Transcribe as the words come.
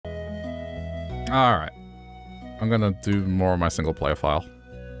Alright. I'm gonna do more of my single player file.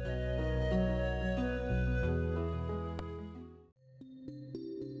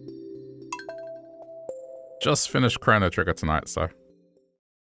 Just finished Chrono Trigger tonight, so.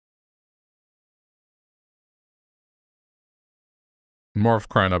 More of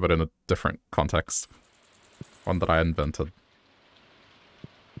Chrono, but in a different context. One that I invented.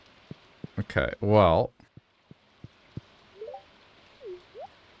 Okay, well.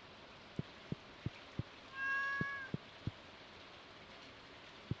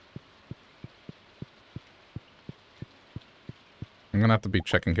 I'm gonna have to be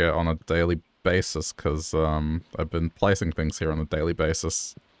checking here on a daily basis, because I've been placing things here on a daily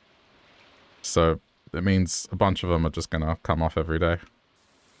basis. So, it means a bunch of them are just gonna come off every day.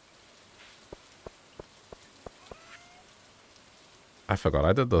 I forgot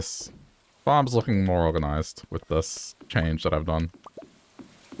I did this. Farm's looking more organized with this change that I've done.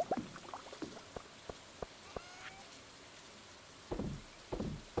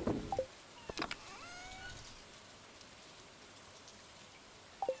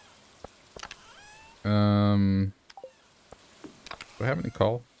 Do I have any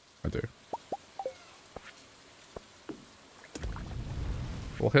coal? I do.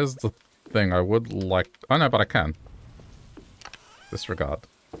 Well, here's the thing. I would like... Oh, no, but I can. Disregard.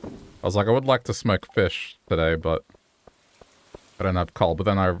 I was like, I would like to smoke fish today, but I don't have coal. But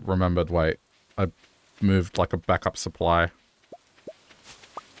then I remembered, wait, I moved like a backup supply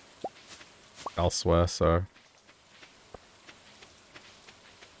elsewhere, so...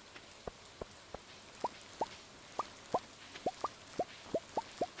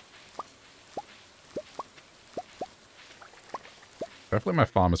 Hopefully my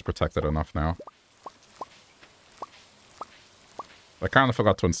farm is protected enough now. I kind of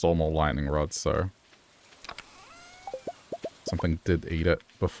forgot to install more lightning rods, so... Something did eat it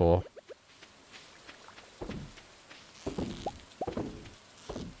before.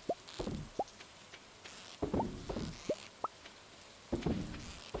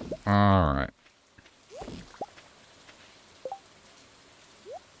 Alright.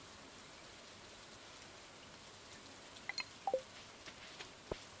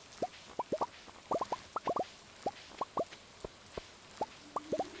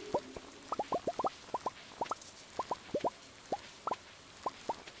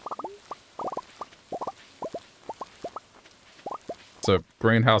 So,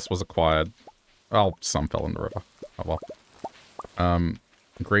 greenhouse was acquired. Oh, some fell in the river. Oh well.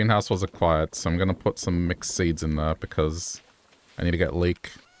 Greenhouse was acquired, so I'm gonna put some mixed seeds in there because I need to get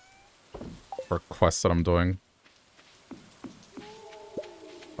leek for a quest that I'm doing.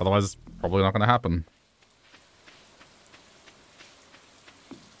 Otherwise, it's probably not gonna happen.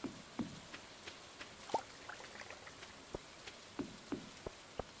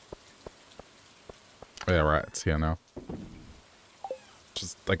 Yeah, right, it's here now.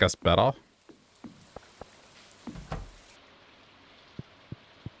 Just, I guess, better.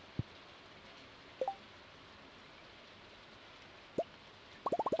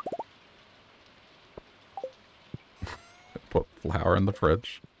 Put flour in the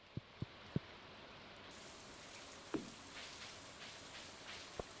fridge.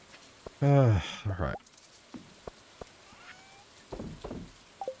 Alright.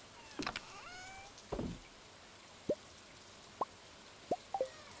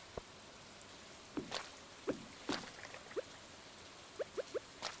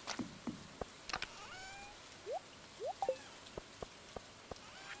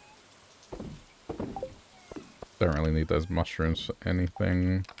 Don't really need those mushrooms for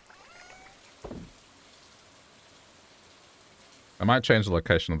anything. I might change the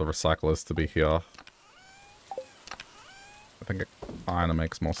location of the recyclers to be here. I think it kinda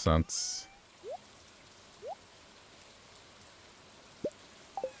makes more sense.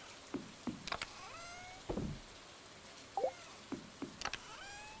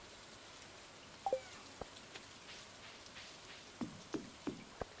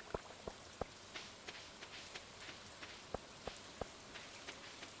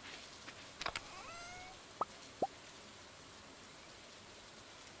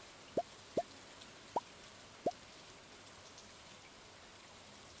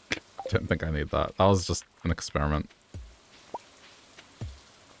 Didn't think I need that. That was just an experiment.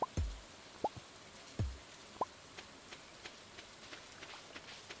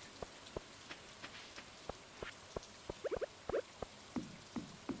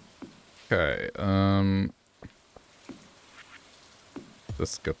 Okay,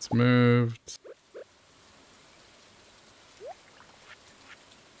 this gets moved.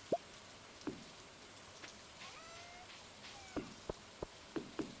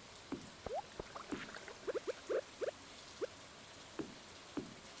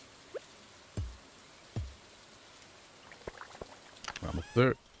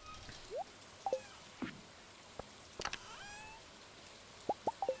 do.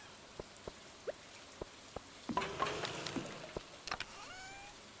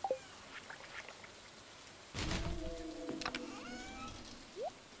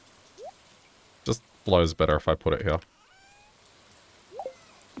 Just blows better if I put it here.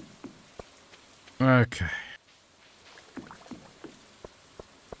 Okay.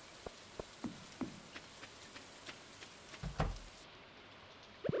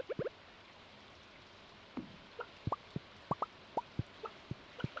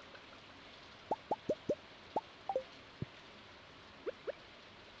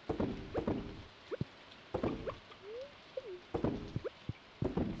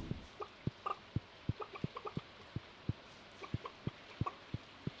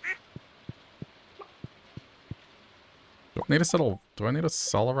 Do I need to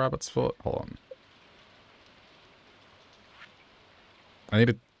sell a rabbit's foot? Hold on. I need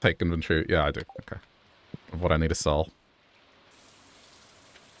to take inventory. Yeah, I do. Okay. Of what I need to sell.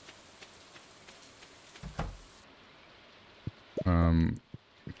 Man,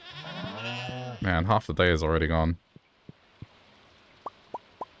 half the day is already gone.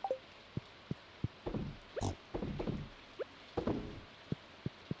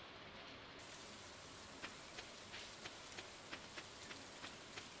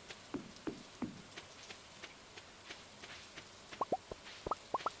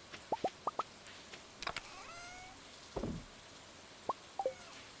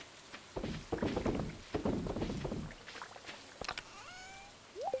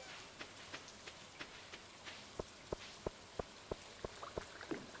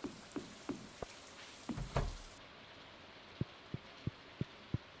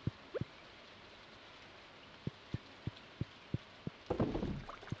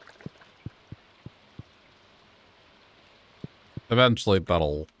 Eventually,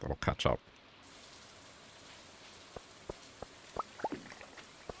 that'll catch up.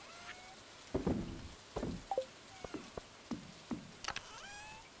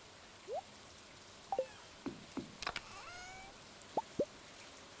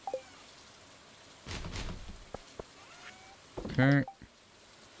 Okay.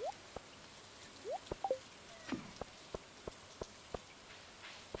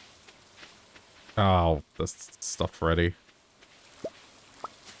 Oh, this stuff ready.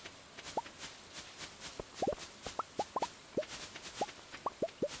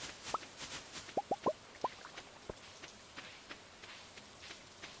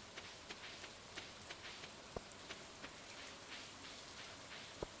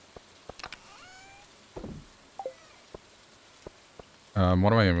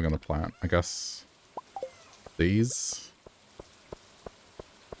 What am I even gonna plant? I guess these.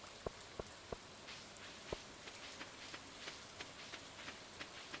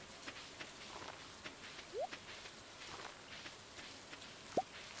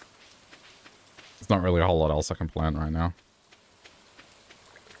 There's not really a whole lot else I can plant right now.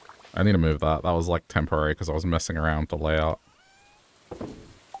 I need to move that. That was like temporary because I was messing around with the layout. I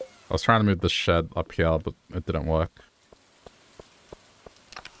was trying to move the shed up here, but it didn't work.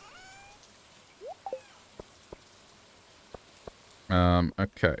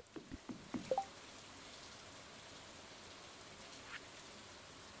 Okay.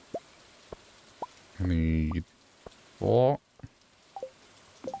 I need 4.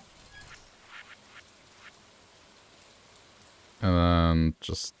 And then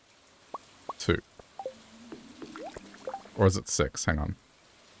just 2. Or is it 6? Hang on.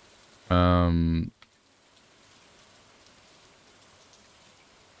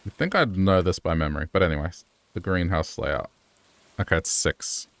 I think I'd know this by memory. But anyways, the greenhouse layout. Okay, it's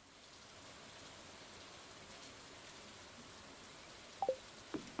 6.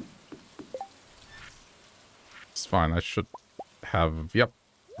 It's fine. I should have, yep,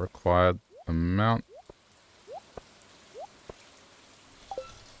 required amount.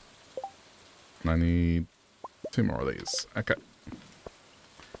 And I need 2 more of these. Okay.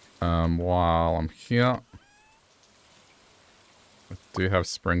 While I'm here, I do have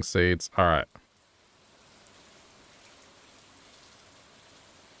spring seeds. All right.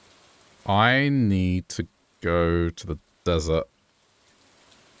 I need to go to the desert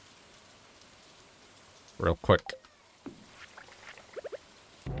real quick.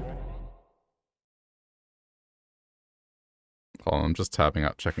 Hold on, I'm just tabbing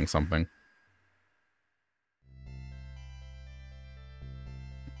out, checking something.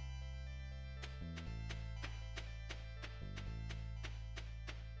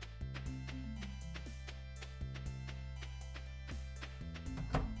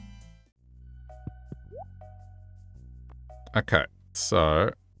 Okay,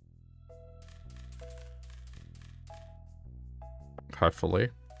 So, hopefully,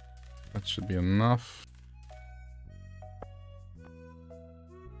 that should be enough.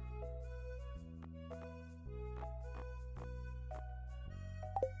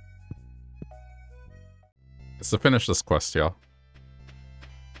 It's to finish this quest, yeah.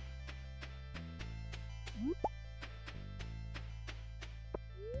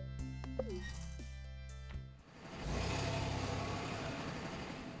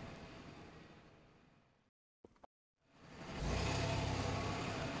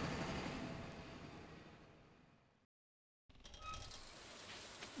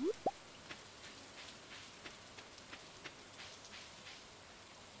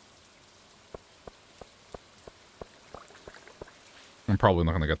 I'm probably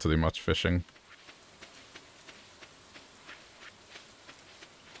not going to get to do much fishing.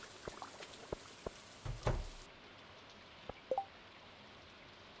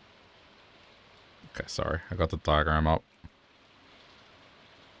 Okay, sorry. I got the diagram up.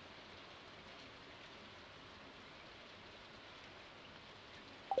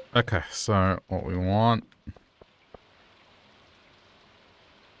 Okay, so what we want...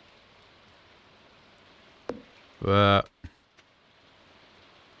 that.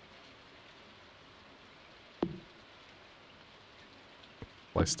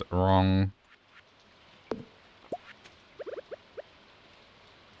 Placed it wrong.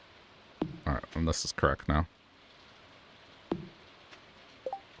 Alright, and this is correct now.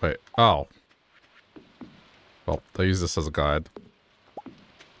 Wait, oh. Well, they use this as a guide.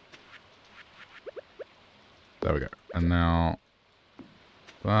 There we go. And now...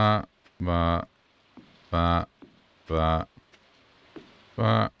 that, and that.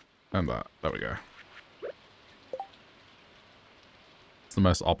 There we go. It's the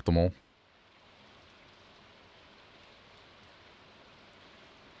most optimal.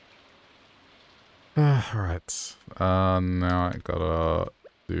 Alright. Now I gotta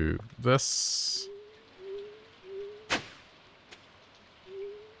do this.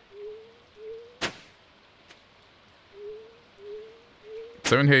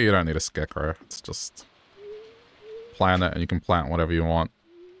 So in here you don't need a scarecrow. It's just plant it and you can plant whatever you want.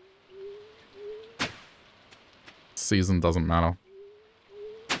 Season doesn't matter.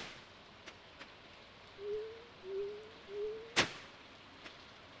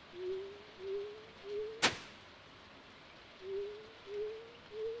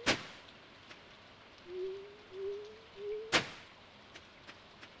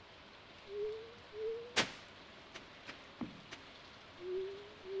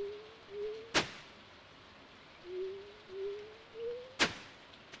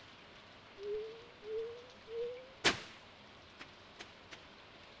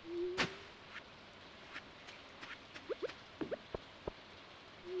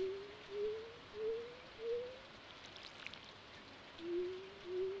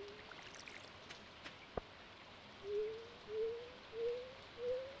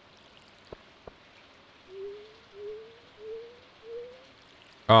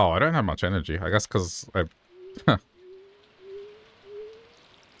 Oh, I don't have much energy. I guess because I...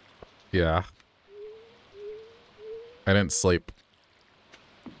 yeah. I didn't sleep.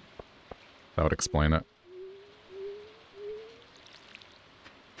 That would explain it.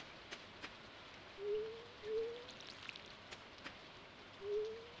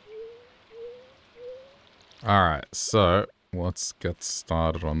 Alright, so let's get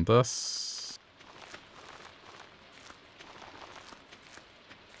started on this.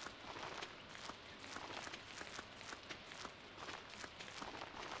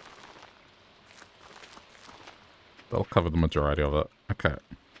 That'll cover the majority of it. Okay.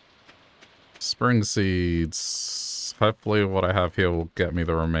 Spring seeds. Hopefully what I have here will get me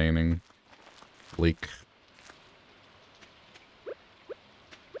the remaining leek.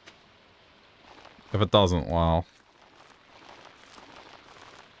 If it doesn't, well...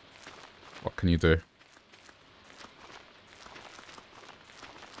 what can you do?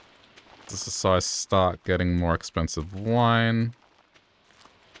 This is so I start getting more expensive wine.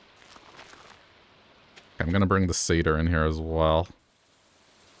 I'm gonna bring the cedar in here as well.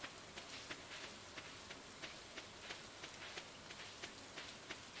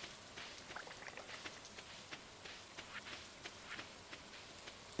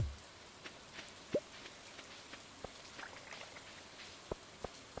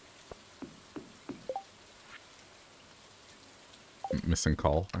 Missing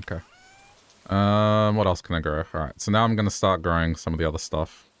coal, okay. What else can I grow? Alright, so now I'm gonna start growing some of the other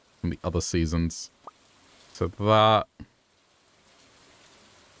stuff from the other seasons. So that...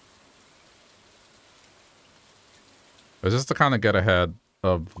 But just to kind of get ahead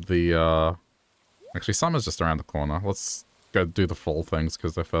of the, actually, summer's just around the corner. Let's go do the fall things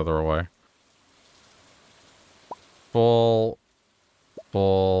because they're further away. Fall.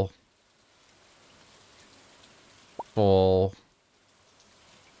 Fall. Fall.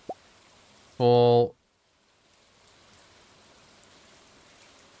 Fall.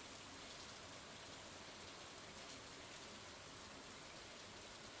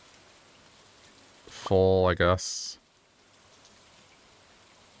 Fall, I guess.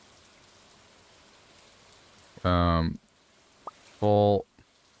 Fall.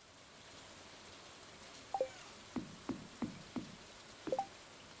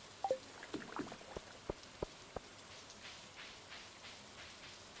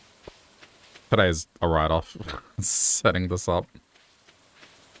 Today's a write-off. Setting this up.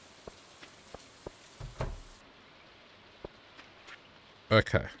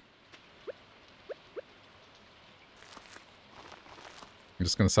 Okay. I'm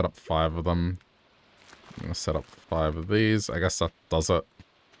just gonna set up 5 of them. I'm gonna set up 5 of these. I guess that does it.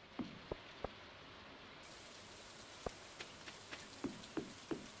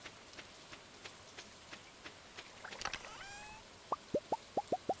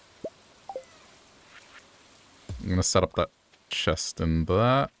 I'm gonna set up that chest in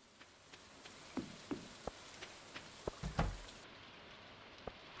there.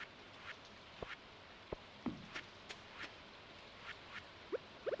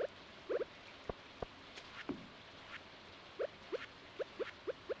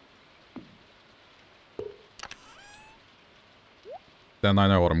 Then I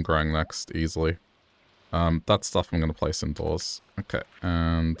know what I'm growing next, easily. That stuff I'm gonna place indoors. Okay,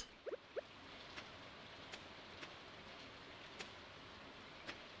 and...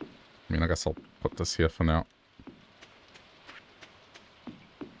 I mean, I guess I'll put this here for now.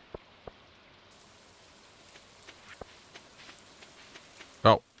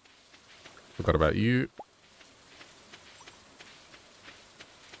 Oh. Forgot about you.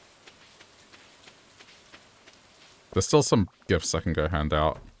 There's still some gifts I can go hand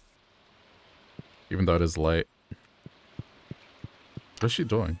out. Even though it is late. What is she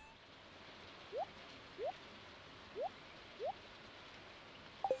doing?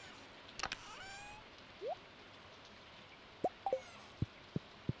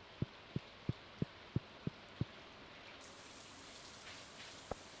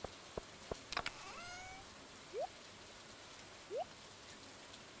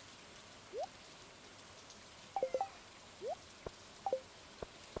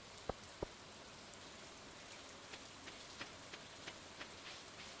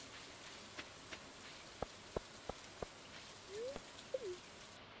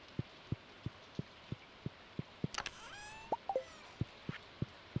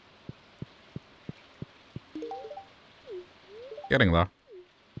 Getting there.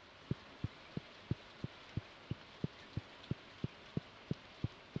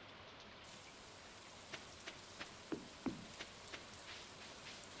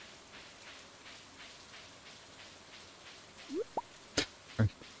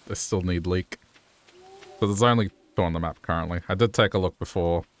 I still need leek. So there's only 2 on the map currently. I did take a look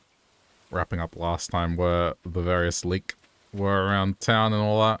before wrapping up last time where the various leek were around town and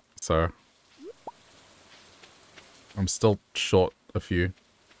all that, so... I'm still short a few.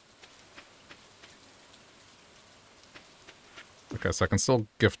 Okay, so I can still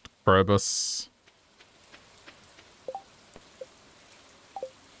gift Probus.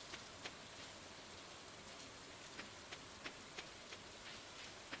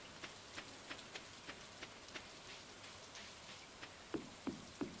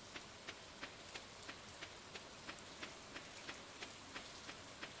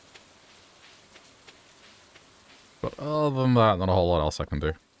 But other than that, not a whole lot else I can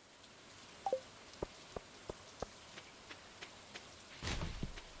do.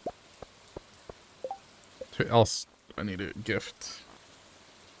 Who else do I need to gift?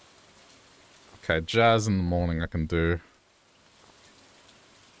 Okay, Jazz in the morning I can do.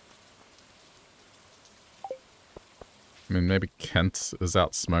 I mean, maybe Kent is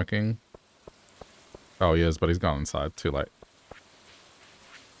out smoking. Oh, he is, but he's gone inside. Too late.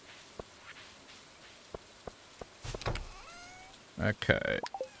 Okay.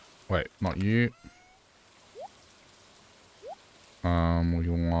 Wait, not you. We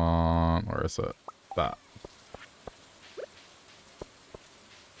want... Where is it? That.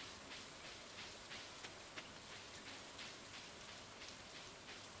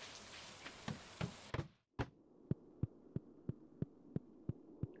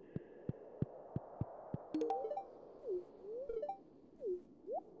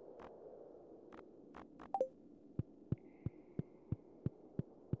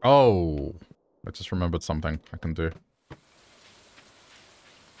 Oh, I just remembered something I can do.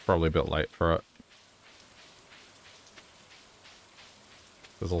 Probably a bit late for it.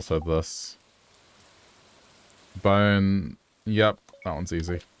 There's also this. Bone. Yep, that one's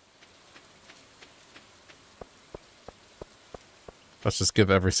easy. Let's just give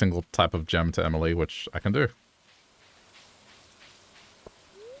every single type of gem to Emily, which I can do.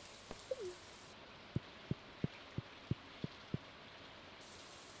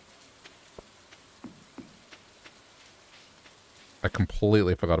 I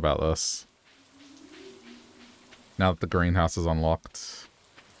completely forgot about this. Now that the greenhouse is unlocked.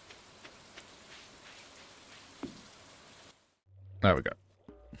 There we go.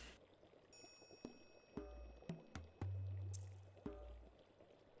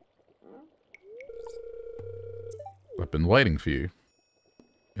 I've been waiting for you.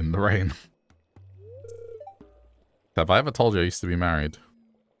 In the rain. Have I ever told you I used to be married?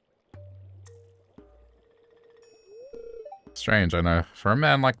 Strange, I know, for a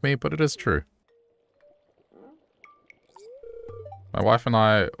man like me, but it is true. My wife and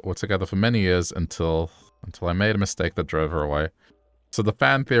I were together for many years until I made a mistake that drove her away. So the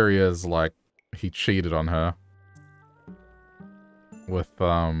fan theory is, like, he cheated on her. With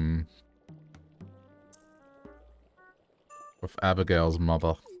Abigail's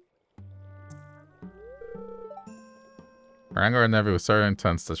mother. Her anger and envy was so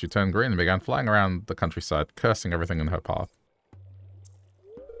intense that she turned green and began flying around the countryside, cursing everything in her path.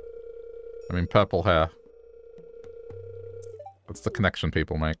 I mean, purple hair. That's the connection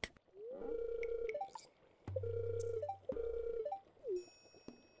people make.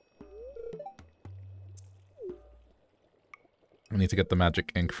 I need to get the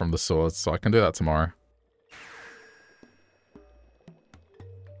magic ink from the swords, so I can do that tomorrow.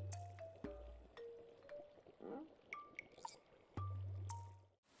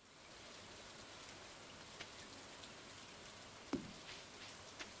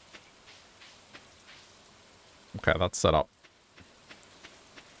 Okay, that's set up.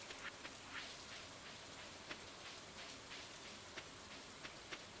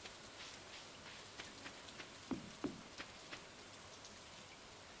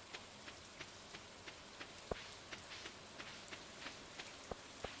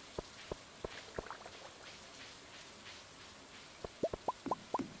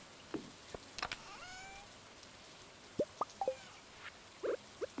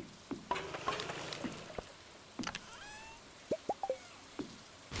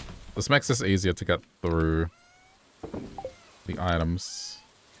 This makes this easier to get through the items.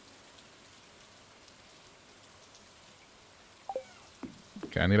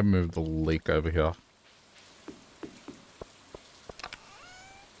 Okay, I need to move the leak over here.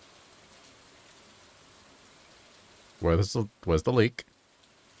 Where's the leak?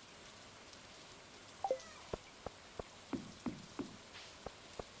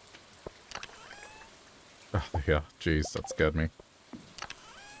 Oh, yeah, jeez, that scared me.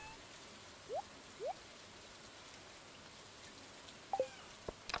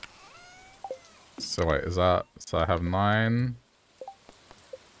 So wait, is that... So I have 9...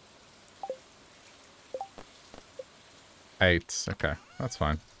 8. Okay, that's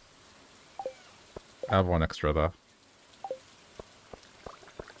fine. I have 1 extra there.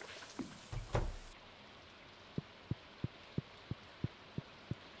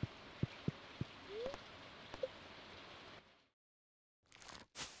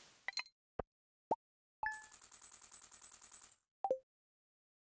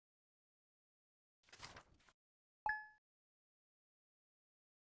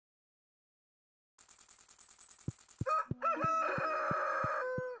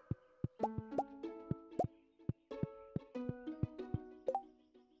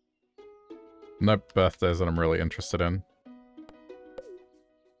 No birthdays that I'm really interested in.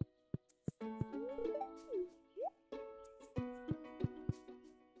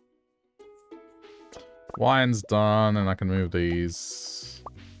 Wine's done, and I can move these.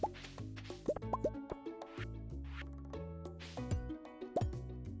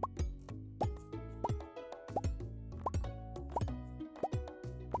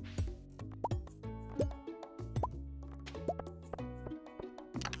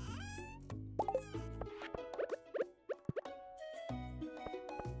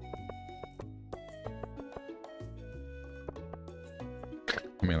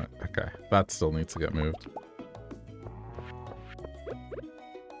 I mean, okay, that still needs to get moved.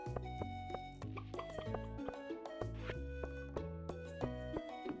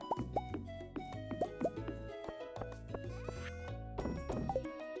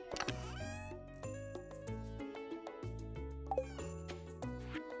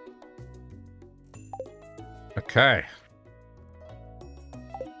 Okay.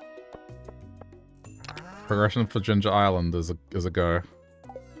 Progression for Ginger Island is a go.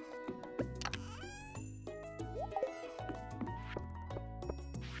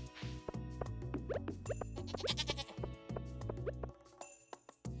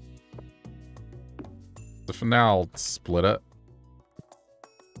 So for now, I'll split it.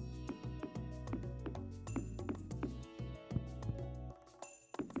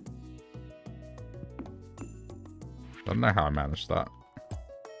 I don't know how I managed that.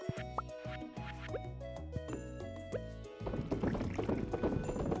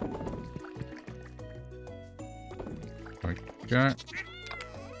 Okay.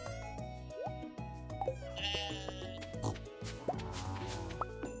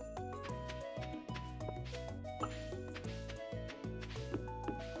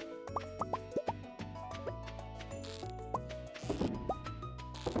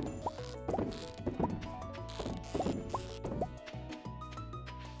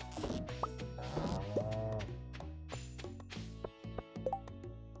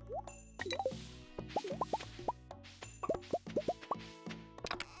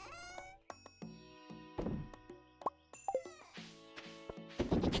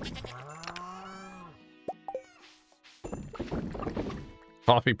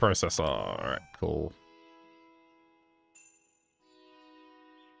 Coffee processor. Alright, cool.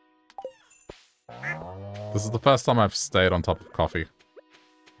 This is the first time I've stayed on top of coffee.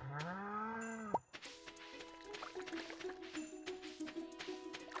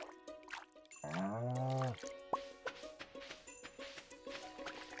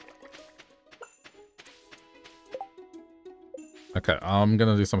 Okay, I'm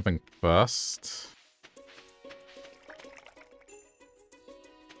gonna do something first.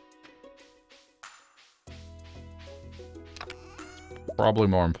 Probably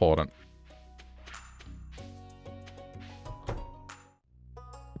more important.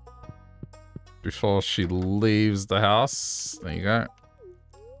 Before she leaves the house. There you go.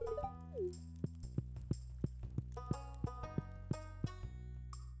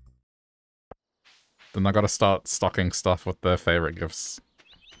 Then I gotta start stocking stuff with their favorite gifts.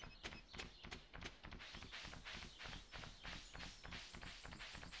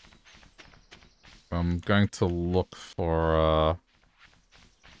 I'm going to look for a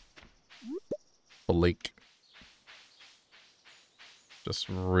leak. Just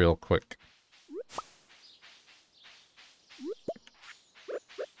real quick.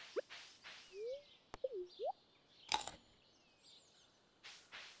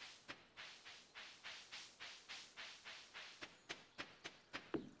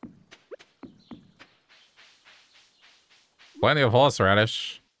 Plenty of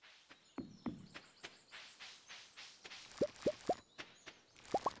horseradish.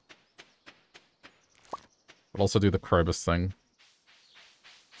 I'll also do the Krobus thing.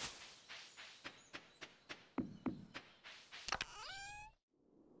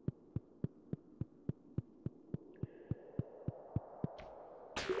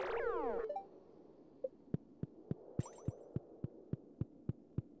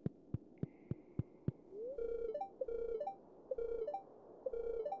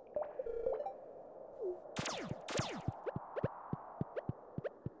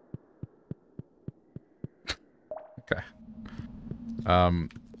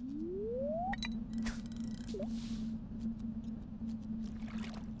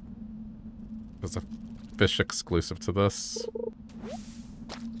 There's a fish exclusive to this.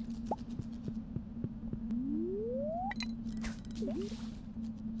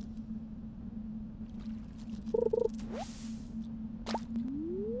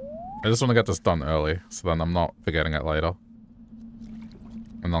 I just want to get this done early, so then I'm not forgetting it later.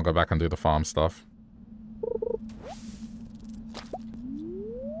 And I'll go back and do the farm stuff.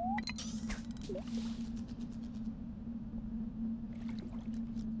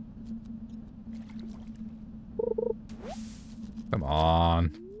 Come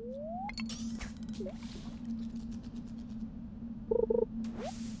on.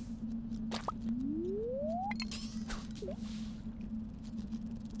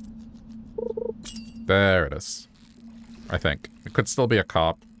 There it is. I think. It could still be a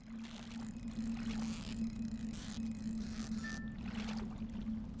carp.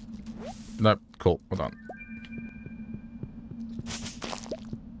 Nope. Cool. We're done.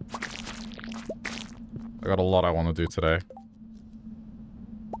 I got a lot I want to do today.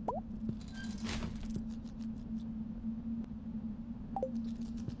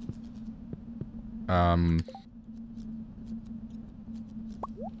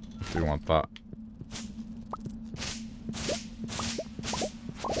 Do you want that?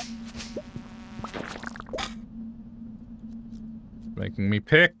 Making me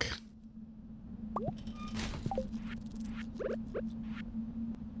pick.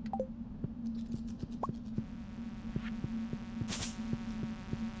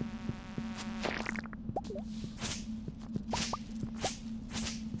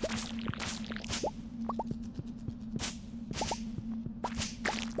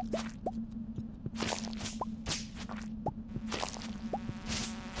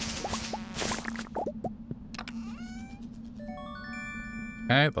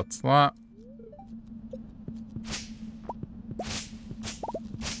 Okay, that's that.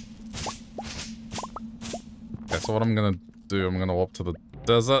 Okay, so what I'm gonna do, I'm gonna walk to the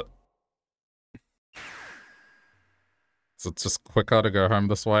desert. So it's just quicker to go home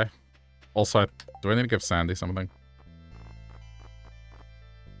this way. Also, do I need to give Sandy something?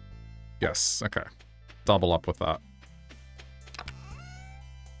 Yes, okay. Double up with that.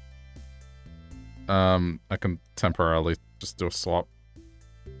 I can temporarily just do a swap.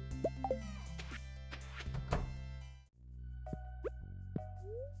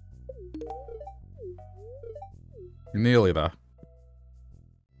 Nearly there.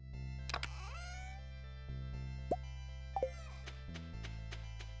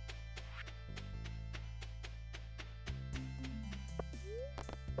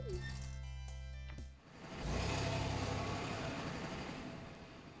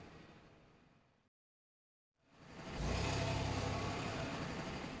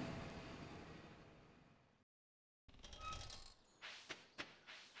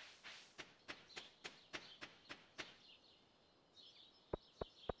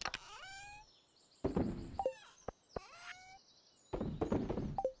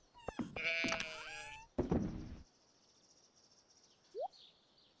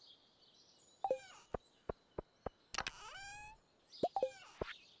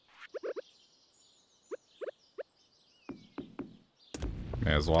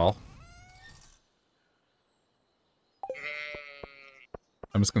 May as well.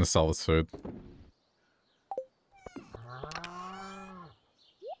 I'm just gonna sell this food.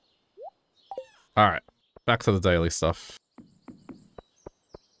 Alright. Back to the daily stuff.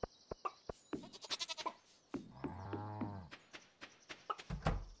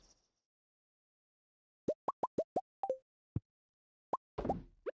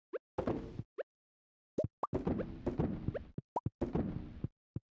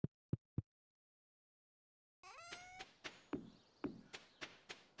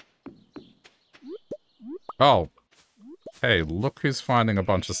 Oh. Hey, look who's finding a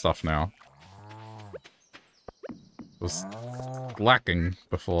bunch of stuff now. It was lacking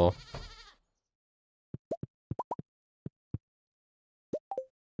before.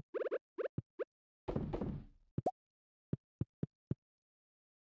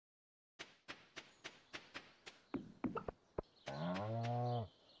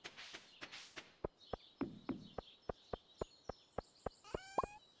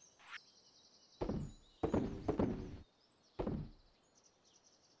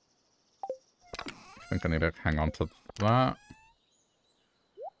 I think I need to hang on to that.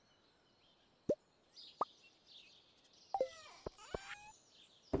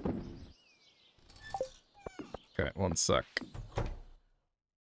 Okay, one sec.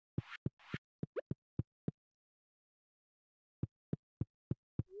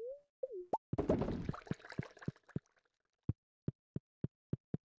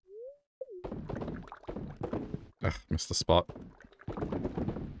 Ugh, missed the spot.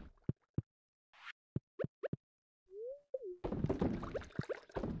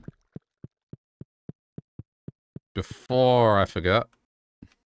 Before I forget.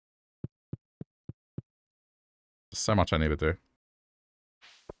 There's so much I need to do.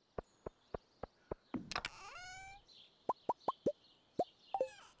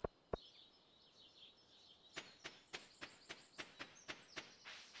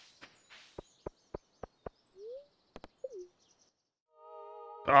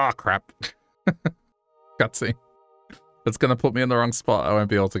 Ah, crap. Cutscene. It's gonna put me in the wrong spot. I won't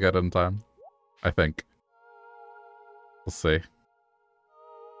be able to get it in time. I think. We'll see.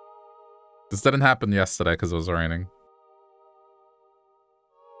 This didn't happen yesterday because it was raining.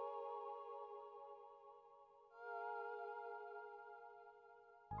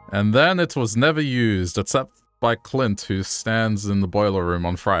 And then it was never used, except by Clint, who stands in the boiler room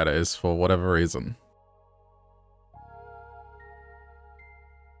on Fridays for whatever reason.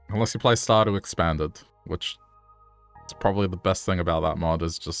 Unless you play Stardew Expanded, which is probably the best thing about that mod,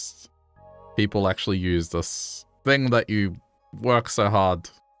 is just people actually use this thing that you work so hard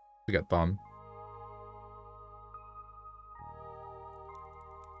to get done.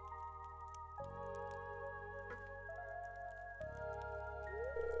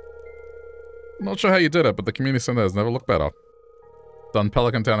 Not sure how you did it, but the community center has never looked better. Done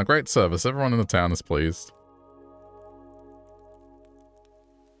Pelican Town a great service. Everyone in the town is pleased.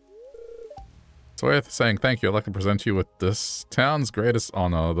 It's worth saying thank you. I'd like to present you with this town's greatest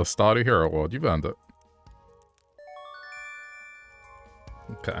honor, the Stardew Hero Award. You've earned it.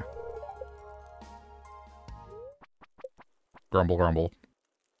 Okay. Grumble, grumble.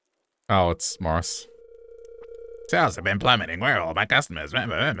 Oh, it's Morris. Sales have been plummeting. Where are all my customers?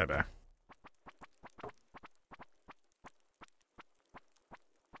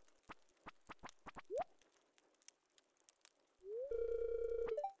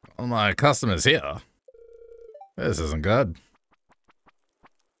 All my customers here. This isn't good.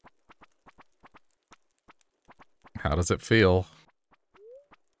 How does it feel?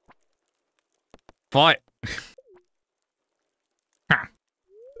 Fight!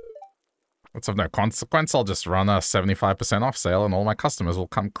 That's of no consequence. I'll just run a 75% off sale and all my customers will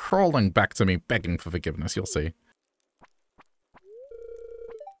come crawling back to me begging for forgiveness. You'll see.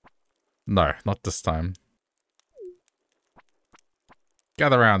 No, not this time.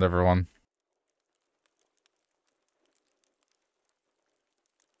 Gather around, everyone.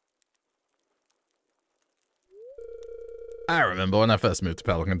 I remember when I first moved to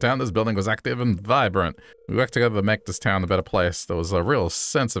Pelican Town, this building was active and vibrant. We worked together to make this town a better place. There was a real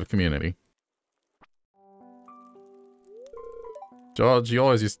sense of community. George, you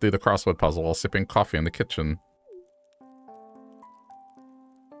always used to do the crossword puzzle while sipping coffee in the kitchen.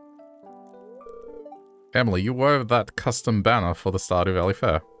 Emily, you wove that custom banner for the Stardew Valley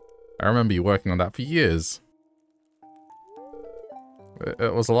Fair. I remember you working on that for years.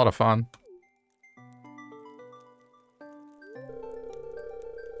 It was a lot of fun.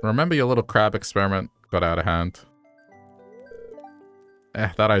 Remember your little crab experiment got out of hand?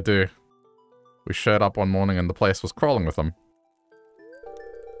 That I do. We showed up one morning and the place was crawling with them.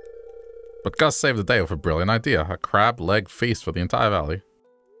 But Gus saved the day with a brilliant idea. A crab leg feast for the entire valley.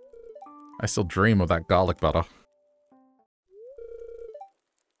 I still dream of that garlic butter.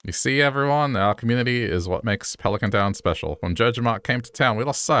 You see, everyone, our community is what makes Pelican Town special. When Jojo Mart came to town, we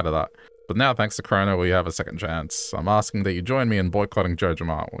lost sight of that. But now, thanks to Corona, we have a second chance. I'm asking that you join me in boycotting Jojo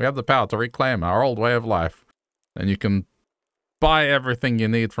Mart. We have the power to reclaim our old way of life. And you can buy everything you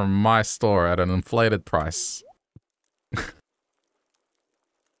need from my store at an inflated price.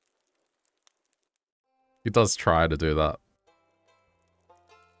 He does try to do that.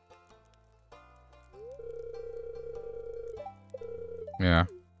 Yeah.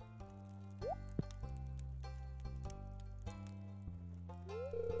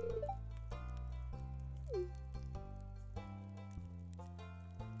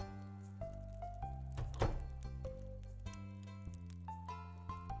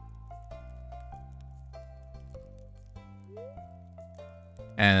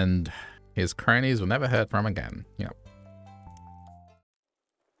 And his cronies were never heard from again. Yep.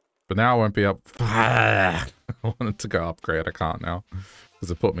 But now I won't be up. I wanted to go upgrade. I can't now.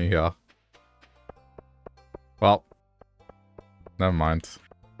 Because it put me here. Well. Never mind.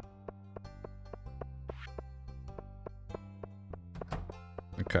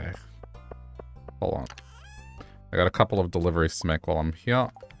 Okay. Hold on. I got a couple of deliveries to make while I'm here.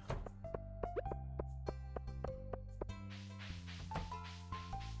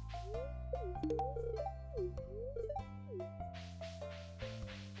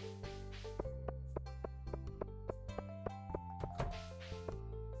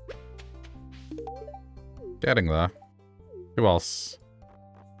 Getting there. Who else?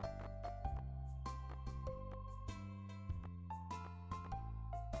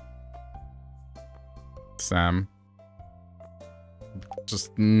 Sam.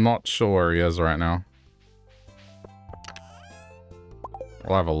 Just not sure where he is right now.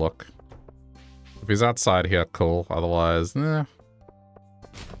 I'll have a look. If he's outside here, cool. Otherwise, I'll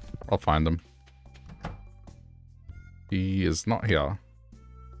find him. He is not here.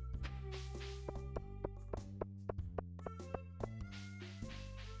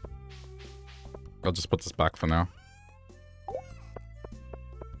 I'll just put this back for now.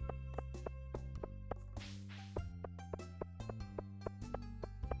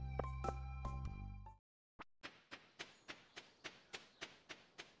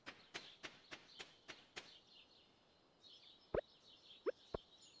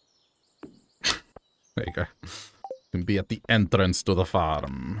 There you go. You can be at the entrance to the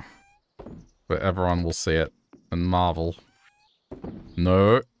farm, where everyone will see it and marvel.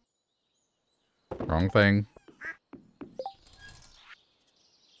 No. Wrong thing.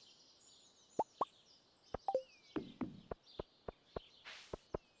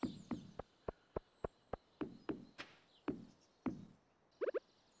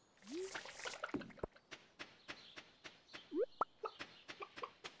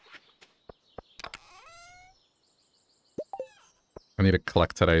 I need to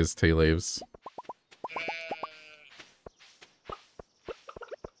collect today's tea leaves.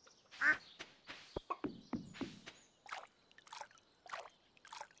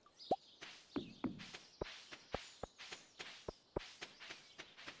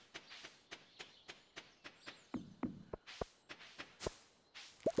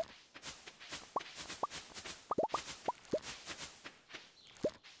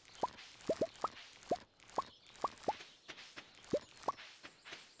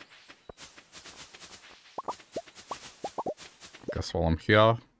 While I'm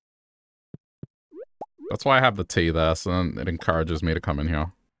here. That's why I have the tea there, so then it encourages me to come in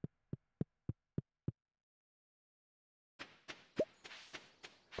here.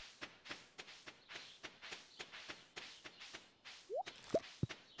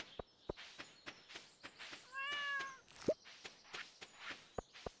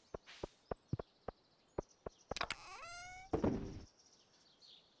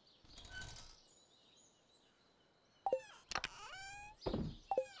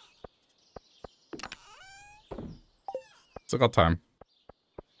 Still got time.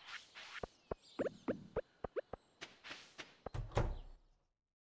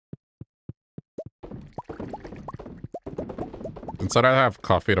 Since I don't have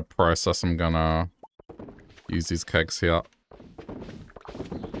coffee to process, I'm gonna use these kegs here.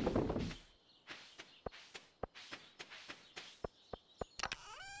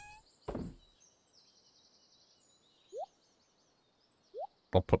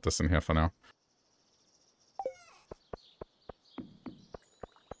 I'll put this in here for now.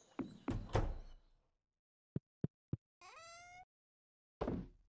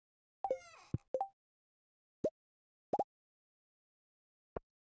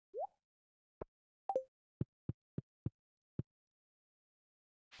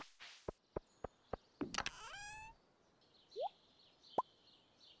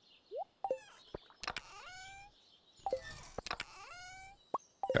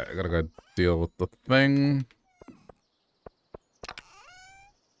 Okay, I gotta go deal with the thing.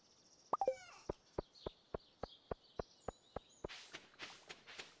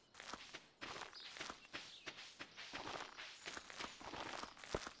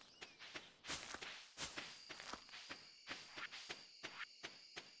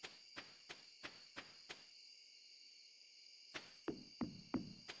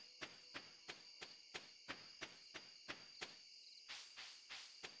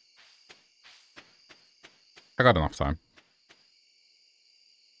 I got enough time.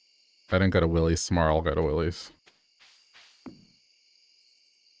 If I didn't go to Willie's tomorrow, I'll go to Willie's.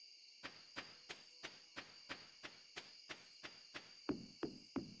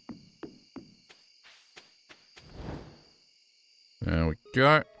 There we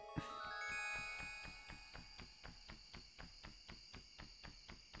go.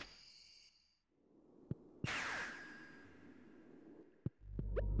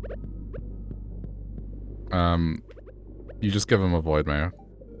 You just give him a void mail.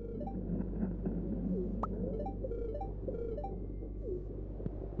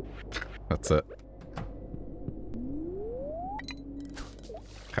 That's it.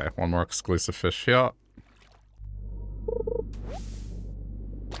 Okay, one more exclusive fish here.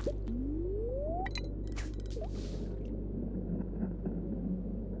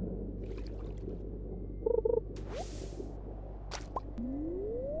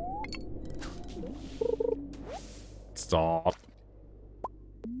 Stop.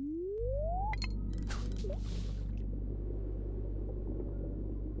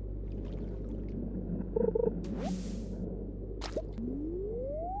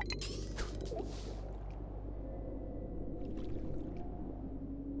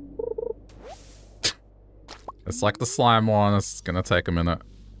 It's like the slime one, it's gonna take a minute.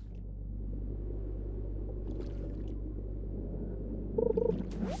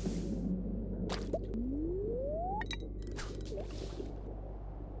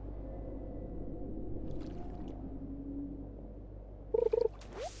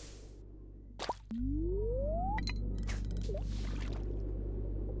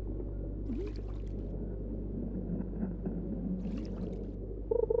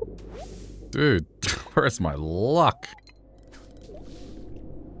 Dude, where's my luck?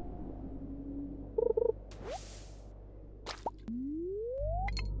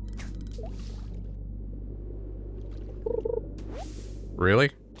 Really?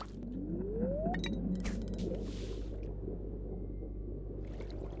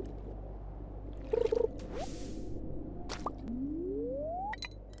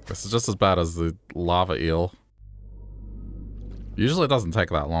 This is just as bad as the lava eel. Usually it doesn't take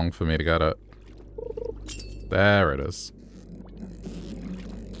that long for me to get it. There it is.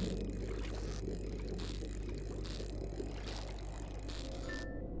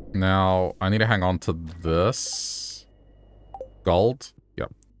 Now, I need to hang on to this. Gold?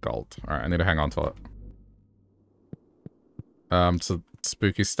 Yep, gold. Alright, I need to hang on to it. So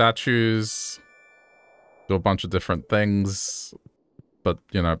spooky statues. Do a bunch of different things. But,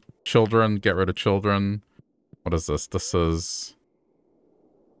 you know, children, get rid of children. What is this? This is...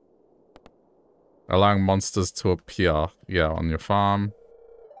 allowing monsters to appear. Yeah, on your farm.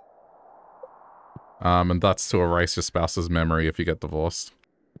 And that's to erase your spouse's memory if you get divorced.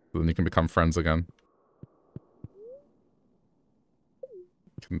 Then you can become friends again.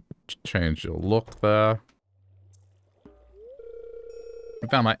 You can change your look there. I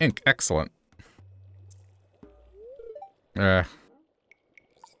found my ink. Excellent. Do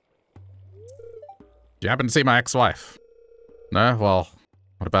you happen to see my ex-wife? No? Well,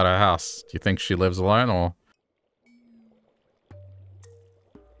 what about her house? Do you think she lives alone, or...?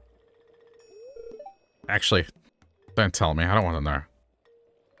 Actually, don't tell me. I don't want to know.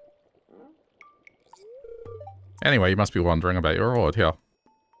 Anyway, you must be wondering about your reward here.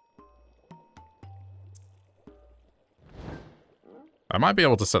 I might be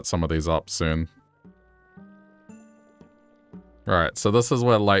able to set some of these up soon. Right, so this is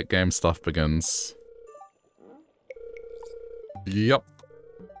where late game stuff begins. Yep.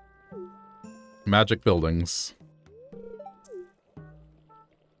 Magic buildings.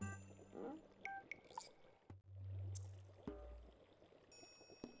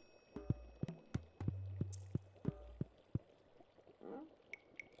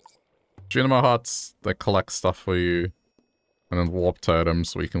 Junimo Huts, they collect stuff for you. And then warp totems,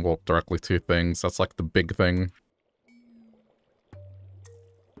 so you can warp directly to things. That's like the big thing.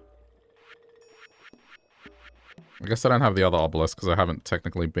 I guess I don't have the other obelisk because I haven't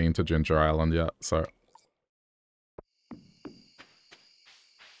technically been to Ginger Island yet, so...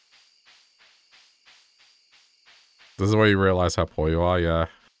 This is where you realize how poor you are, yeah.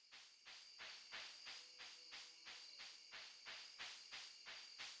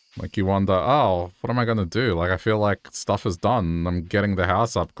 Like, you wonder, oh, what am I gonna do? Like, I feel like stuff is done. I'm getting the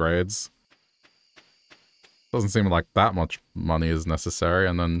house upgrades. Doesn't seem like that much money is necessary,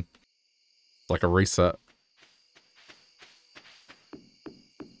 and then... like a reset.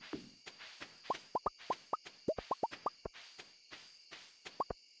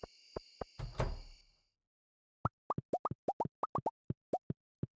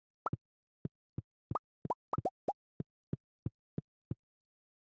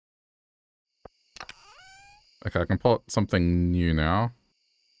 Okay, I can put something new now.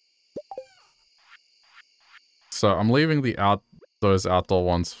 So I'm leaving those outdoor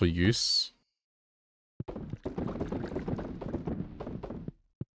ones for use. So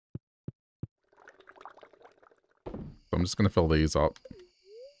I'm just gonna fill these up.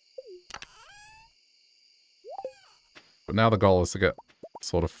 But now the goal is to get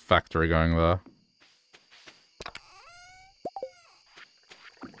sort of factory going there.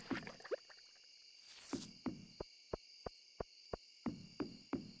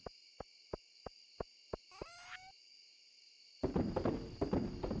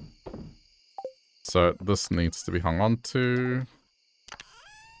 So this needs to be hung on to.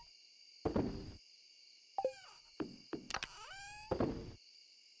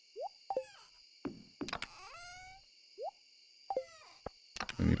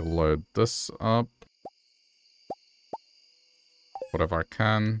 We need to load this up. Whatever I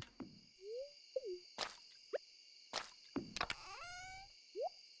can.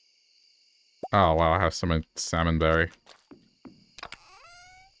 Oh wow, I have some salmonberry.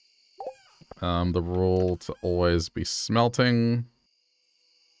 The rule to always be smelting.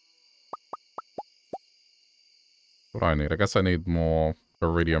 What do I need? I guess I need more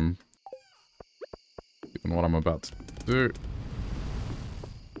iridium. Given what I'm about to do.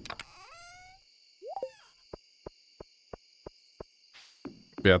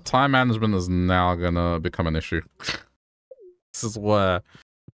 Yeah, time management is now gonna become an issue. This is where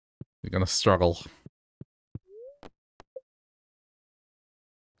you're gonna struggle.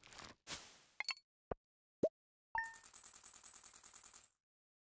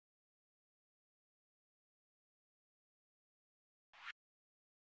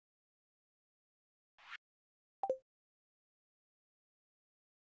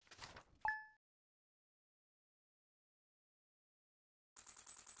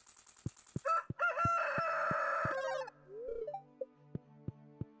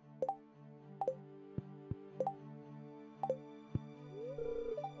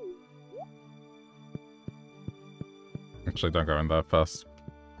 Actually, don't go in there first.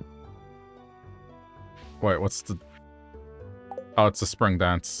 Wait, what's the... Oh, it's a spring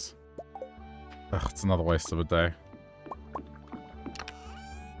dance. Ugh, it's another waste of a day.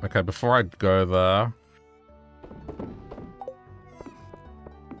 Okay, before I go there,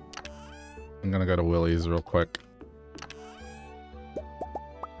 I'm gonna go to Willie's real quick.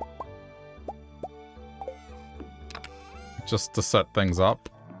 Just to set things up.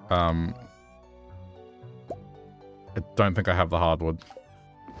 I don't think I have the hardwood.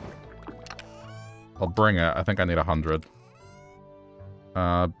 I'll bring it. I think I need 100.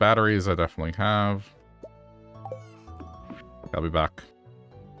 Batteries I definitely have. I'll be back.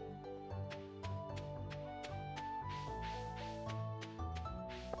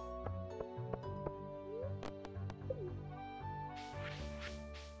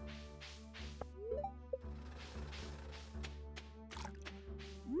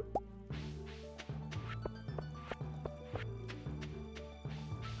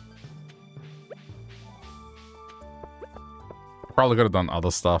 Probably could have done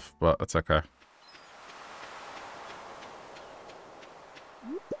other stuff, but it's okay.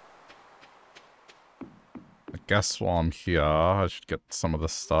 I guess while I'm here, I should get some of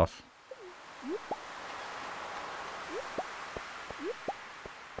this stuff.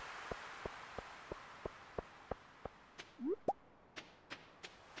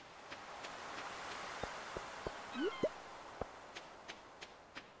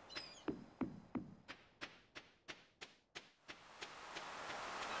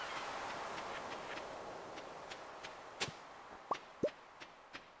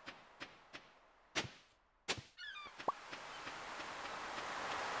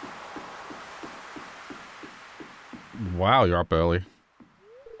 Wow, you're up early.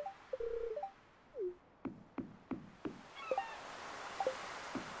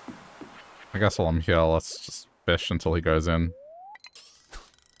 I guess while I'm here, let's just fish until he goes in.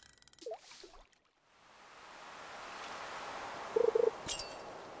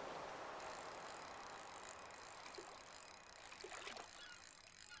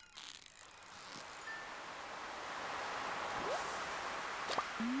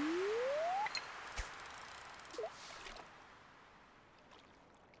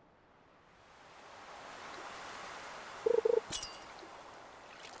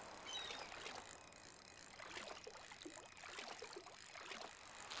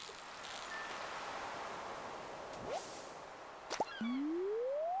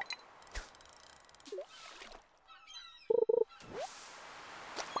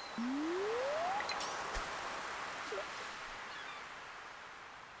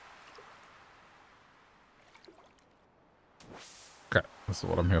 Okay, this is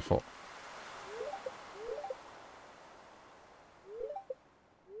what I'm here for.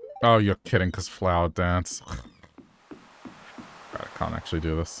 Oh, you're kidding, because flower dance. God, I can't actually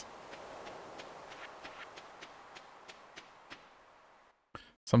do this.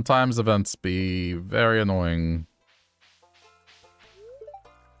 Sometimes events be very annoying.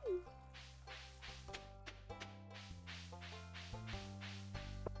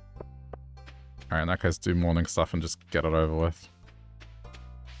 Alright, in that case, do morning stuff and just get it over with.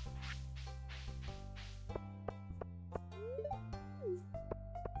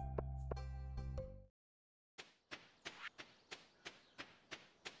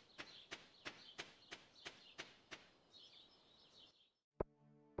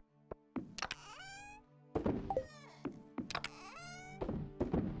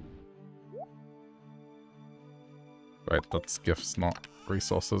 Wait, that's gifts, not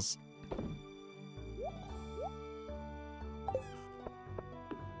resources.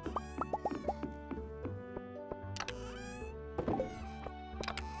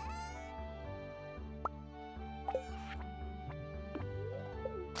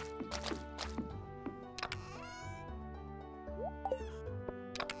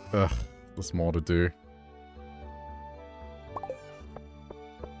 Ugh, there's more to do.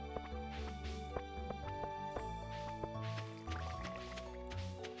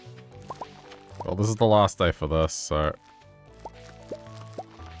 Well, this is the last day for this, so...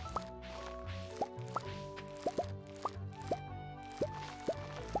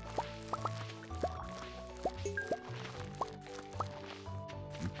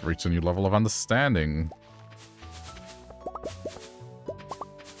 Reach a new level of understanding.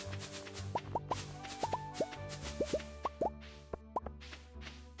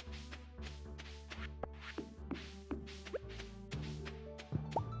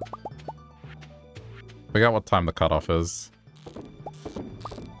 Forget what time the cutoff is.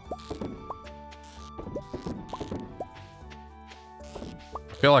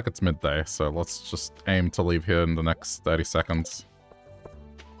 I feel like it's midday, so let's just aim to leave here in the next 30 seconds.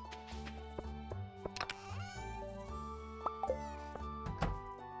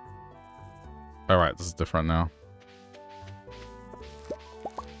 Alright, this is different now.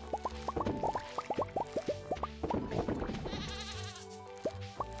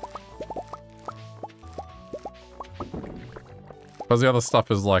 Because the other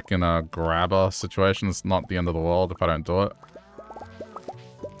stuff is like in a grabber situation, it's not the end of the world if I don't do it.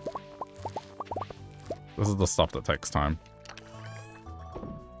 This is the stuff that takes time.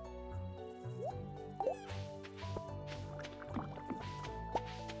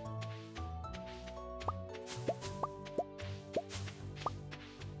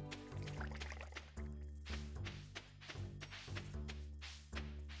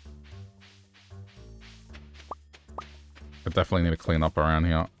 Definitely need to clean up around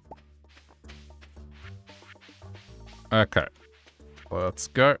here. Okay. Let's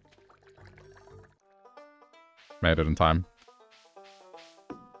go. Made it in time.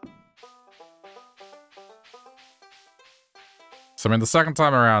 So, I mean, the second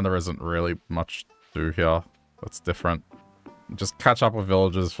time around, there isn't really much to do here. That's different. Just catch up with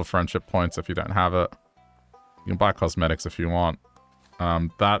villagers for friendship points if you don't have it. You can buy cosmetics if you want.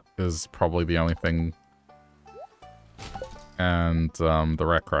 That is probably the only thing. And the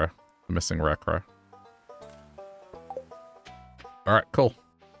recro. The missing recro. Alright, cool.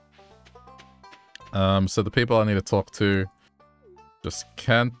 So the people I need to talk to, just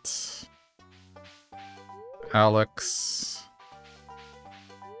Kent, Alex,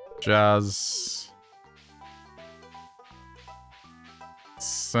 Jazz,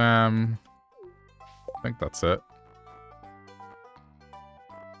 Sam. I think that's it.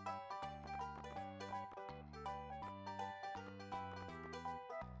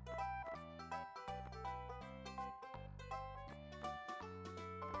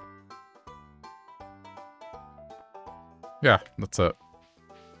 Yeah, that's it.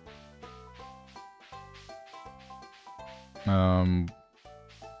 Oh,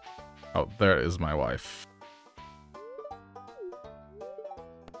 there is my wife.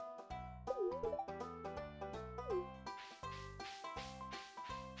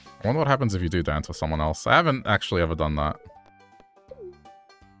 I wonder what happens if you do dance with someone else. I haven't actually ever done that.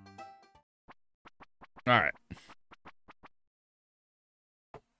 Alright.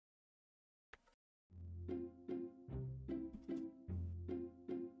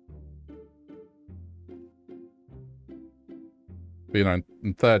 But, you know,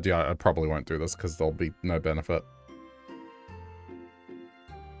 in third year, I probably won't do this because there'll be no benefit.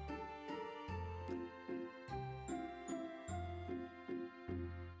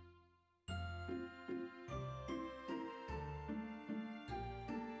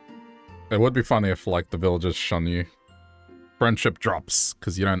 It would be funny if, like, the villagers shun you. Friendship drops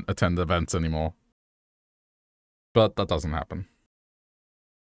because you don't attend events anymore. But that doesn't happen.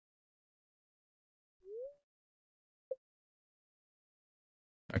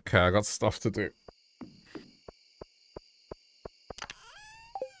 Okay, I got stuff to do.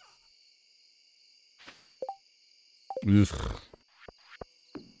 Ugh.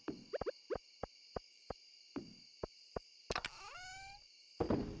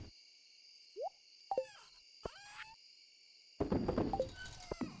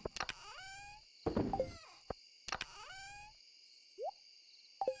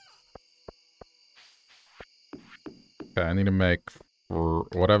 Okay, I need to make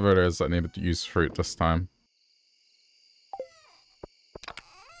whatever it is. I need to use fruit this time.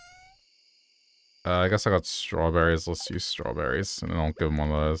 I guess I got strawberries. Let's use strawberries, and then I'll give them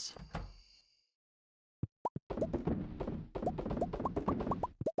one of those.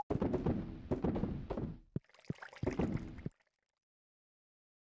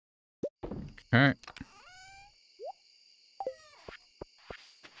 Okay.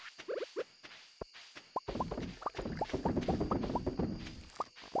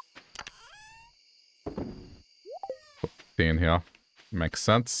 Put tea in here. Makes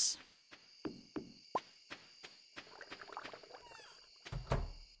sense.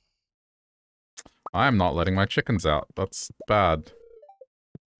 I'm not letting my chickens out. That's bad.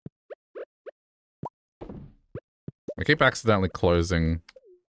 I keep accidentally closing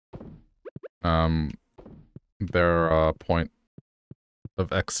their point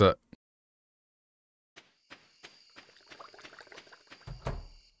of exit.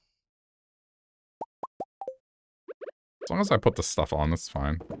 As long as I put the stuff on, that's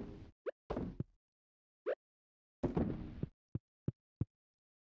fine.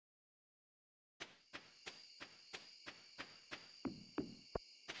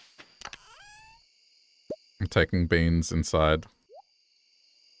 I'm taking beans inside.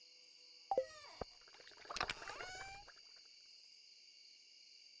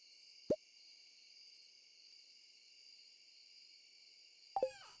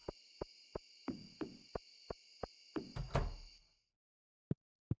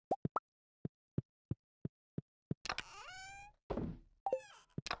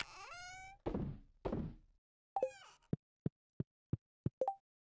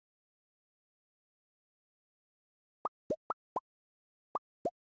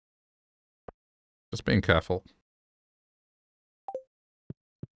 Just being careful.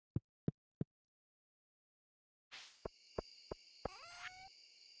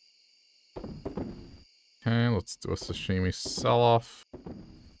 Okay, let's do a sashimi sell-off.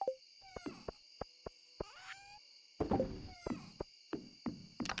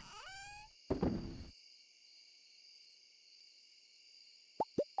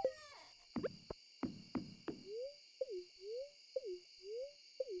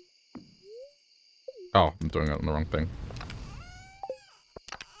 Oh, I'm doing it on the wrong thing.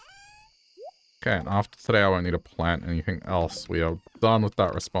 Okay, and after today I won't need to plant anything else. We are done with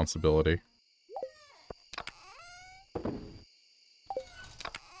that responsibility.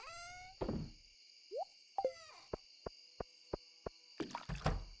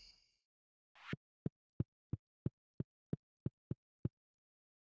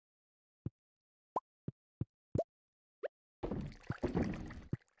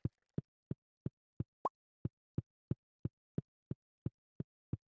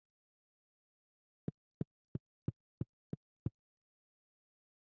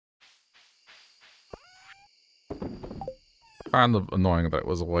 Kind of annoying that it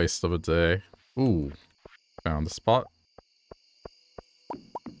was a waste of a day. Ooh, found a spot.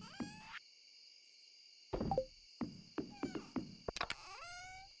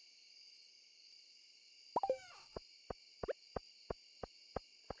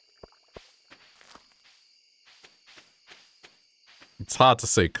 It's hard to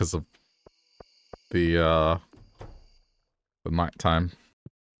see because of the nighttime.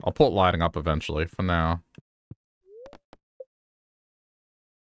 I'll put lighting up eventually. For now.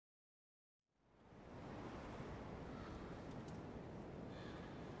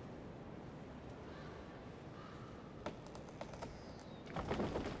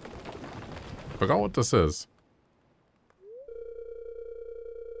 Forgot what this is.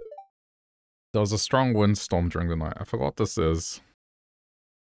 There was a strong windstorm during the night. I forgot what this is.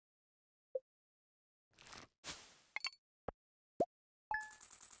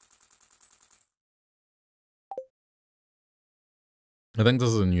 I think this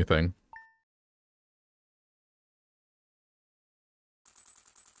is a new thing.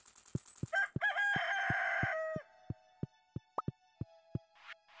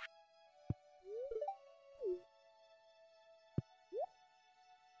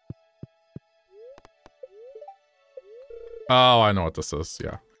 Oh, I know what this is,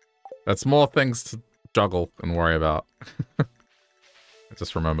 yeah. That's more things to juggle and worry about. I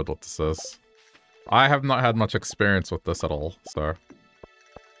just remembered what this is. I have not had much experience with this at all, so...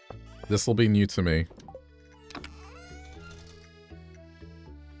 this will be new to me.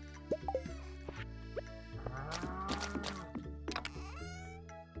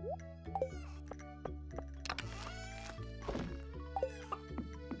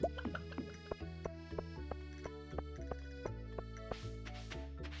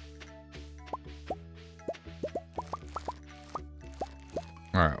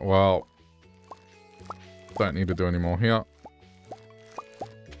 Alright, well... don't need to do any more here.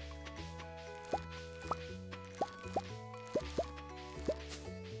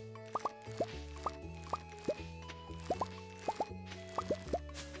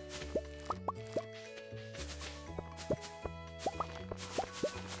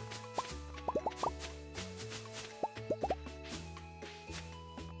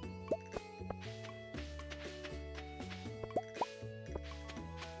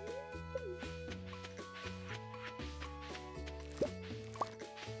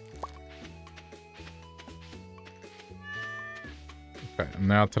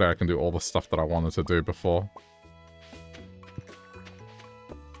 Now today I can do all the stuff that I wanted to do before.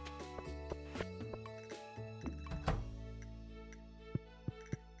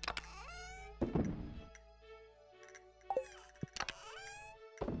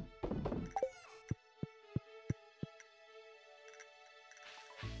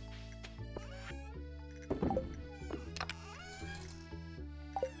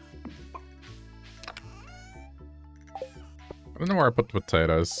 I don't know where I put the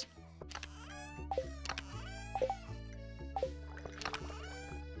potatoes.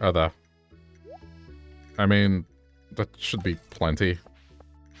 Oh, there. I mean, that should be plenty.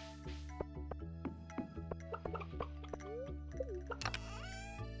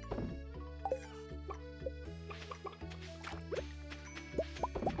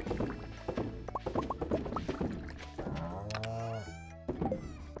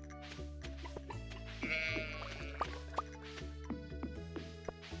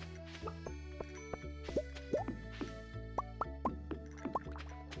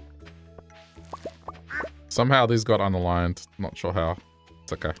 Somehow these got underlined. Not sure how.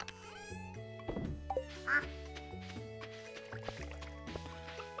 It's okay.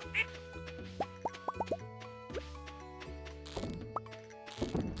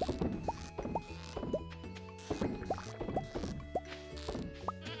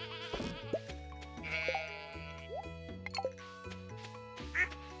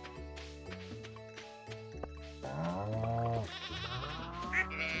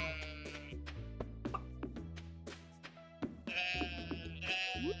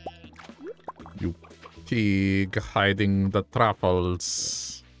 You pig hiding the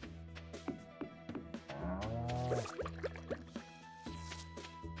truffles.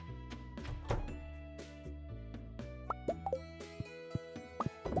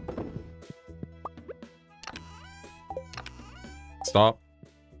 Stop.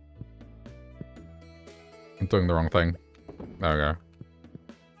 I'm doing the wrong thing. There we go.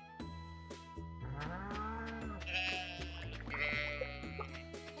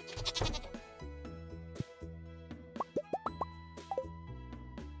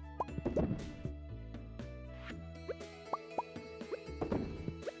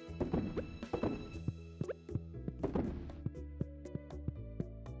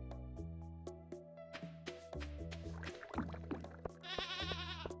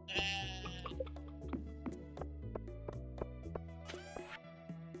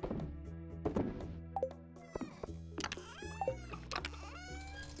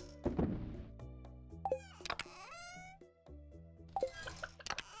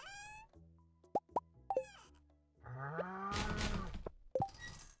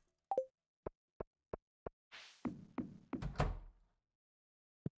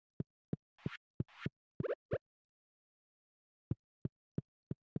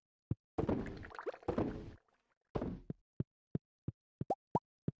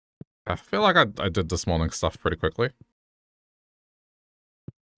 I feel like I did this morning stuff pretty quickly.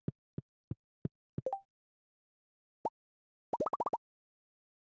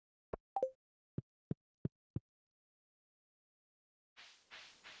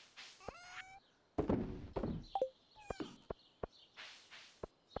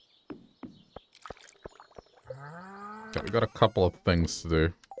 Okay, we got a couple of things to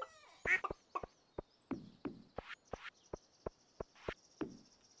do.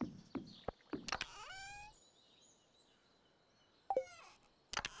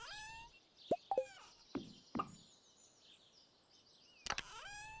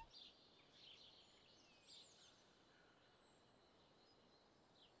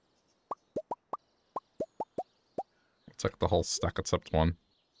 Take the whole stack except one.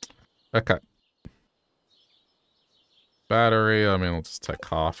 Okay. Battery, I mean, let's just take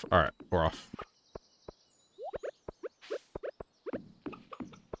half. Alright, we're off.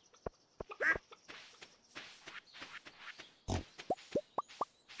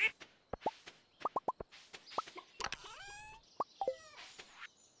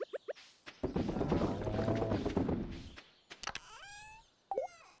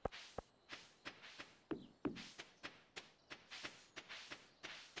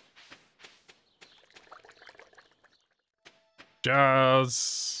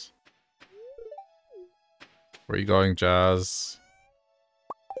 Jazz! Where are you going, Jazz?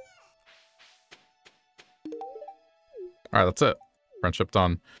 Alright, that's it. Friendship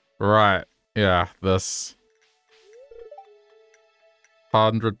done. Right. Yeah, this.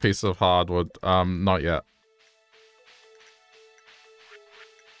 100 pieces of hardwood. Not yet.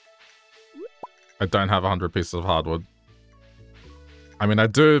 I don't have 100 pieces of hardwood. I mean, I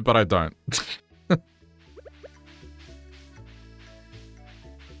do, but I don't.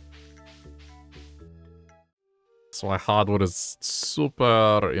 That's why hardwood is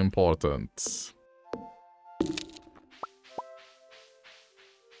super important.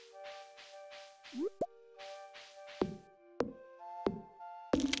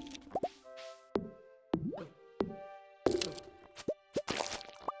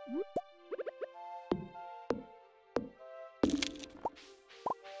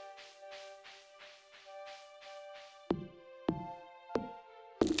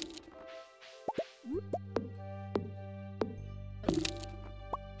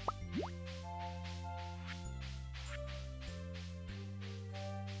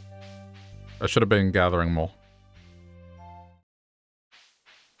 I should have been gathering more.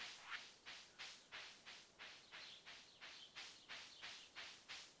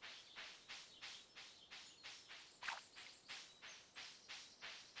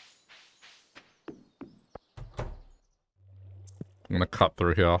 I'm gonna cut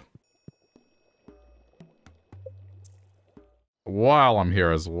through here. While I'm here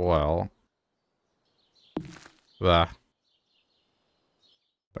as well. There.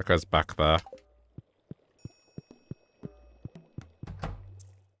 That goes back there.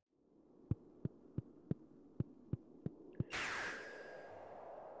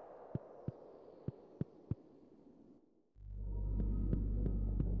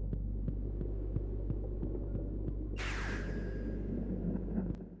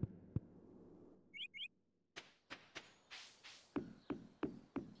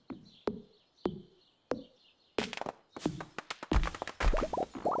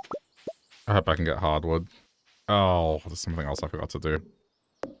 I hope I can get hardwood. Oh, there's something else I forgot to do.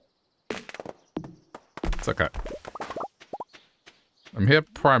 It's okay. I'm here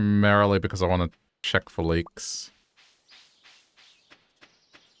primarily because I want to check for leaks.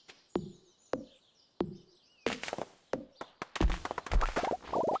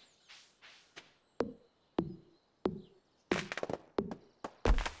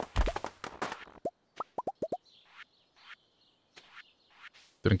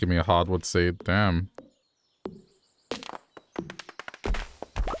 Didn't give me a hardwood seed. Damn.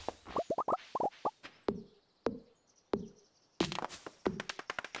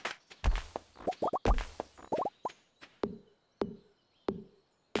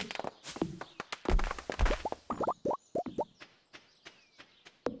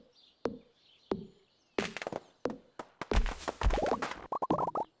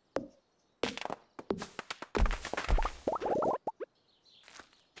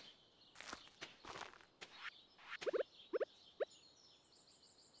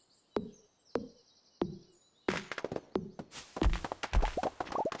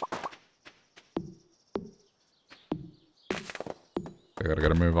 I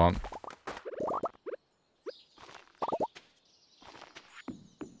gotta move on.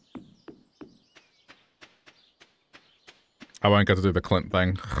 I won't get to do the Clint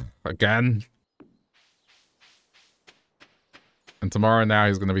thing. Again. And tomorrow now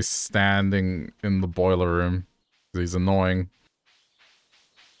he's gonna be standing in the boiler room. He's annoying.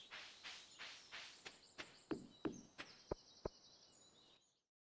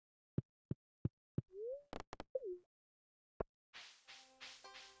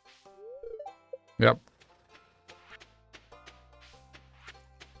 Yep.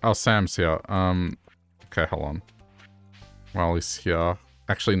 Oh, Sam's here. Okay, hold on. While he's here.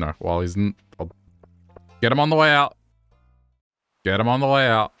 Actually, no. While he's... I'll get him on the way out. Get him on the way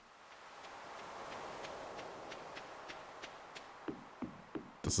out.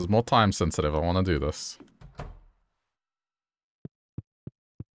 This is more time sensitive. I want to do this.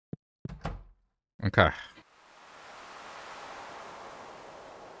 Okay.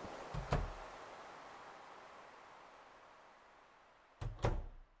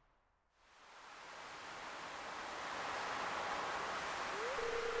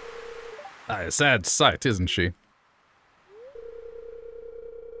 A sad sight, isn't she?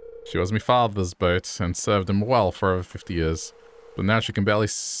 She was my father's boat and served him well for over 50 years. But now she can barely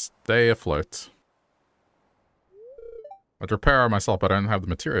stay afloat. I'd repair her myself, but I don't have the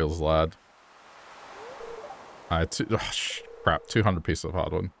materials, lad. Crap, 200 pieces of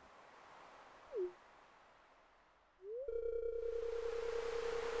hardwood.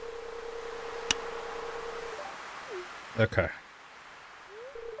 Okay.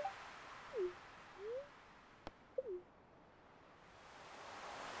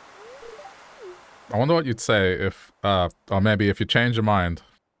 I wonder what you'd say if, or maybe if you change your mind.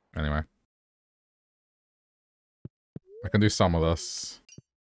 Anyway. I can do some of this.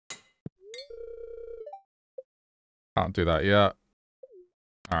 Can't do that yet.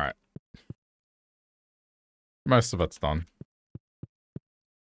 Alright. Most of it's done.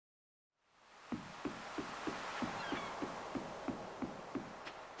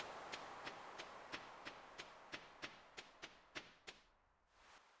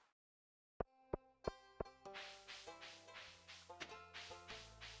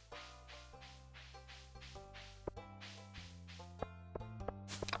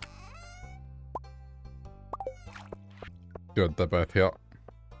 Good, they're both here.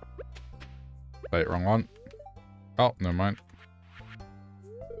 Wait, wrong one. Oh, never mind.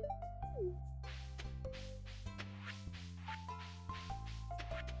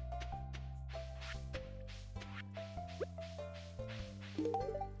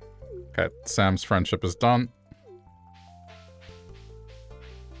 Okay, Sam's friendship is done.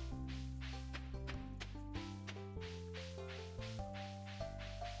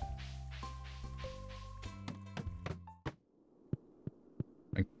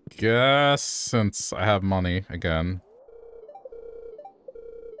 Guess since I have money again.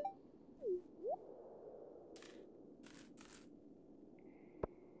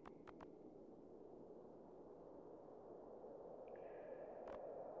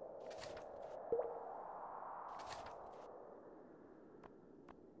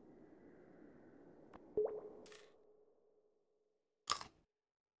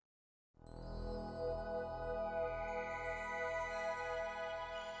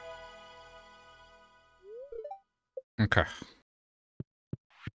 Okay.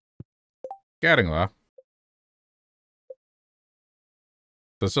 Getting there.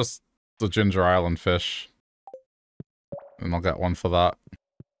 There's just the Ginger Island fish. And I'll get one for that.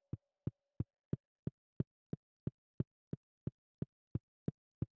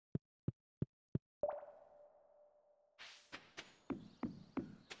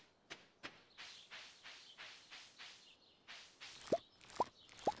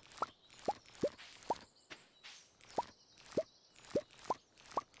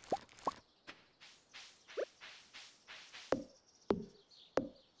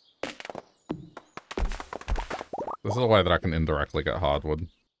 This is a way that I can indirectly get hardwood.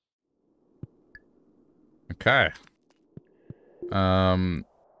 Okay.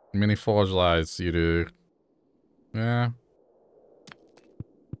 Mini forge lights, you do. Yeah.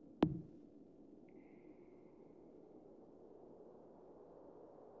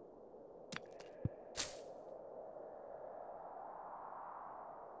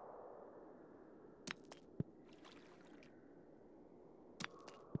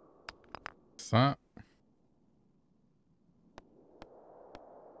 So.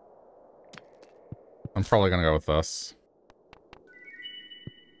 I'm probably gonna go with this.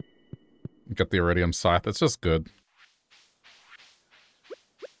 Get the iridium scythe. It's just good.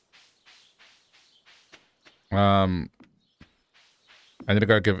 I need to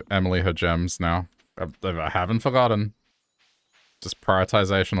go give Emily her gems now. I haven't forgotten. Just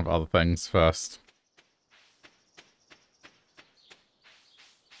prioritization of other things first.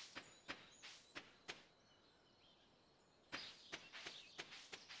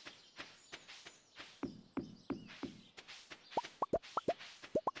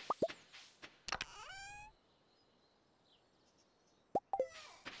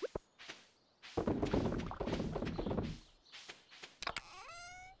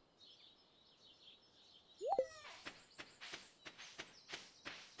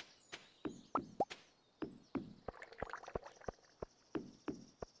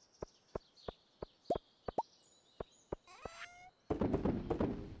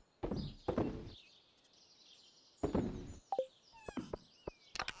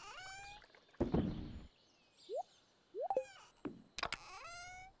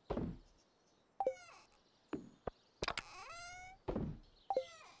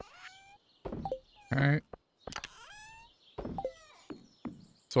 Alright.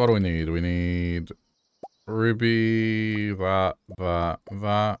 So what do we need? We need ruby, that.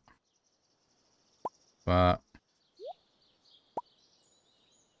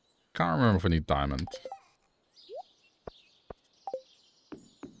 Can't remember if we need diamond.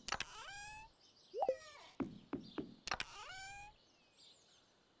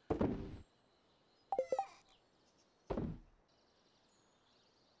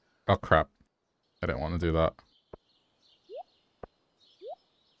 Oh crap. I didn't want to do that.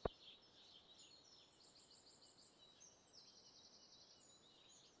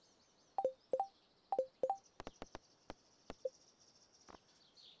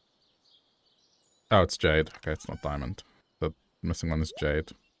 Oh, it's jade. Okay, it's not diamond. The missing one is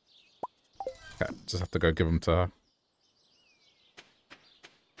jade. Okay, just have to go give them to her.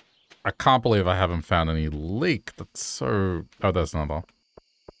 I can't believe I haven't found any leek. That's so... Oh, there's another.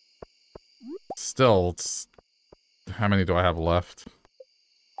 Still, it's... How many do I have left?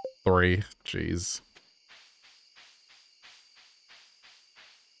 3. Jeez.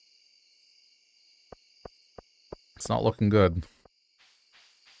 It's not looking good.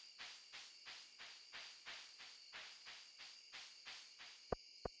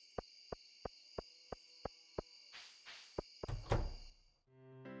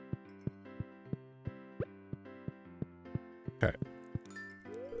 Okay.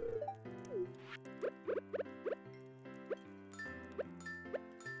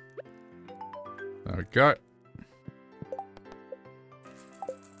 There we go.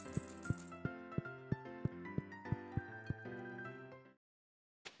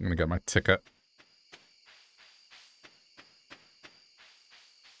 I'm gonna get my ticket.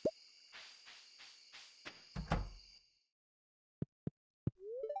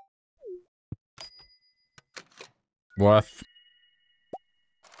 Worth.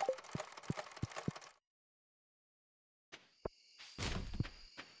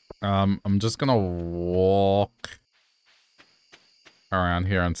 I'm just gonna walk around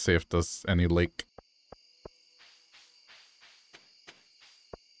here and see if there's any leak.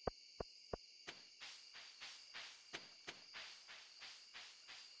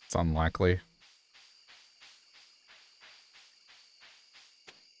 It's unlikely.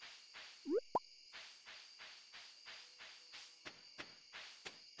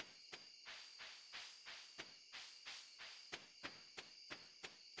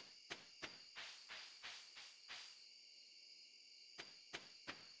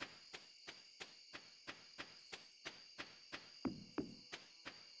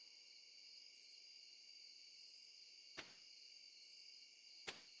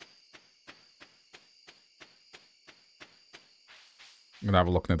 I'm gonna have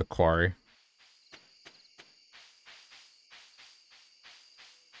a look near the quarry.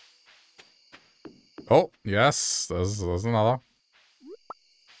 Oh, yes, there's another.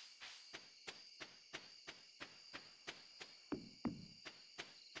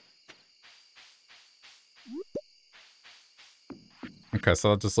 Okay,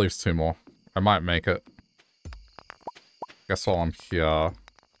 so that just leaves 2 more. I might make it. Guess while I'm here,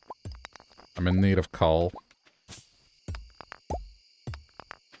 I'm in need of coal.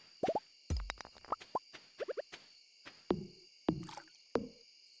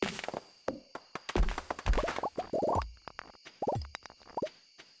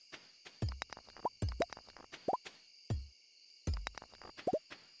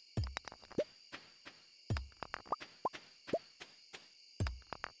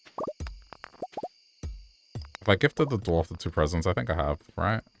 If I gifted the dwarf the 2 presents, I think I have,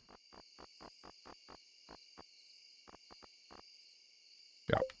 right?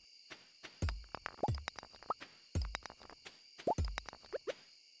 Yeah.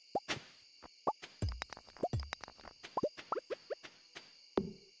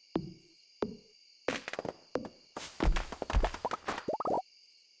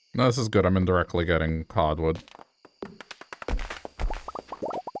 No, this is good. I'm indirectly getting hardwood.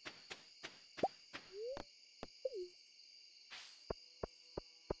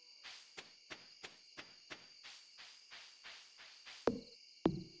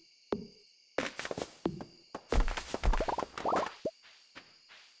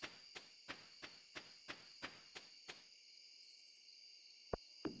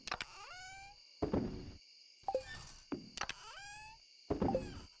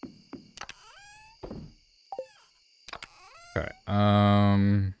 Okay, I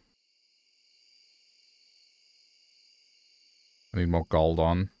need more gold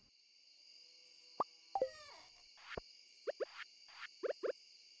on.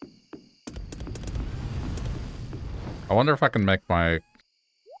 I wonder if I can make my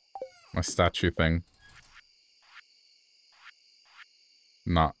statue thing.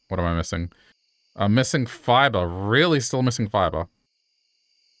 Nah, what am I missing? I'm missing fiber. Really still missing fiber.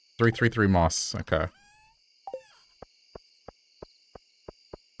 333 moss. Okay.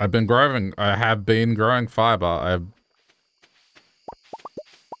 I have been growing fiber.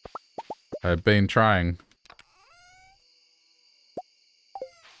 I've been trying.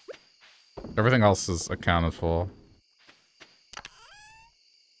 Everything else is accounted for.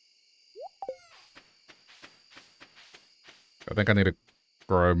 I think I need to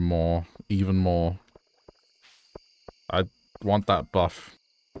grow more, even more. I want that buff.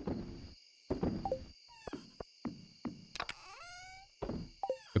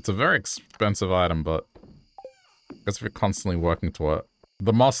 It's a very expensive item, but I guess if you're constantly working to it,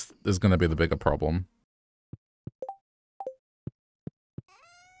 the moss is going to be the bigger problem.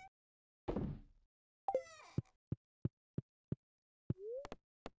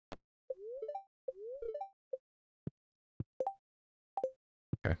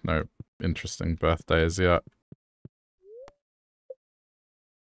 Okay, no interesting birthdays yet.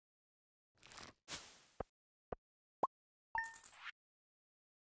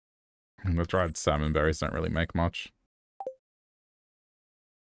 And the dried salmon berries don't really make much.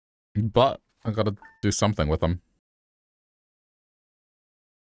 But I gotta do something with them.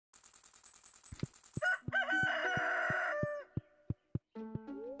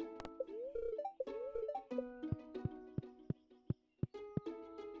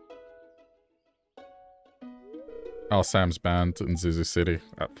 Oh, Sam's band in Zuzu City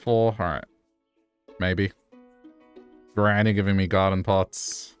at 4. Alright. Maybe. Granny giving me garden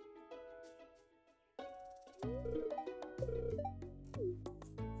pots.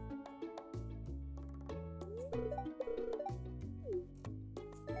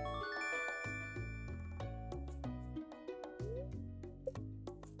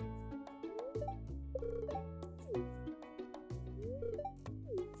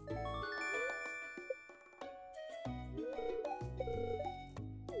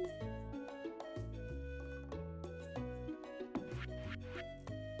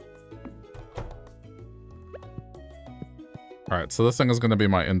 Alright, so this thing is going to be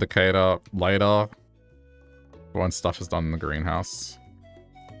my indicator later when stuff is done in the greenhouse.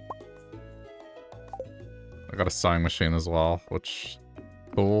 I got a sewing machine as well, which...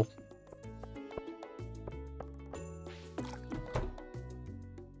 cool.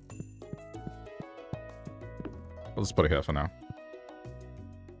 I'll just put it here for now.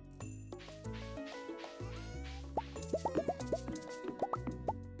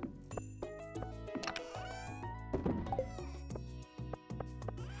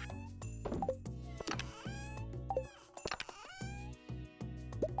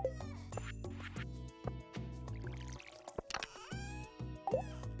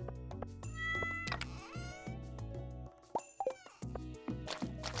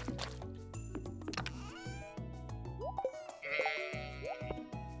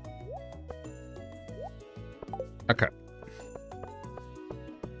 Okay.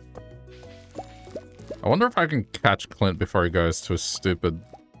 I wonder if I can catch Clint before he goes to a stupid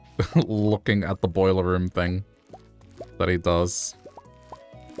looking at the boiler room thing that he does.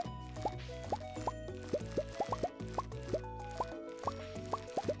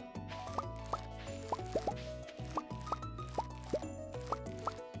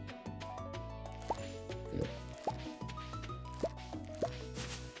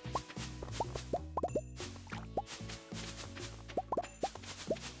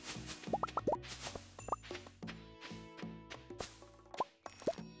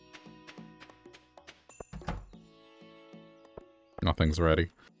 Nothing's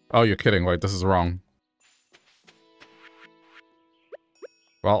ready. Oh, you're kidding. Wait, this is wrong.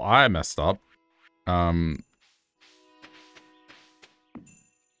 Well, I messed up.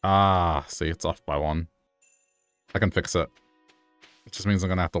 See, it's off by 1. I can fix it. It just means I'm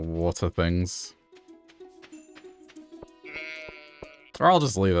gonna have to water things. Or I'll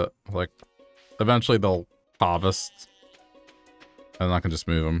just leave it. Like, eventually they'll harvest. And then I can just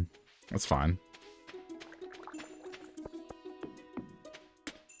move them. That's fine.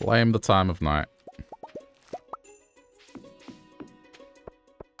 Blame the time of night.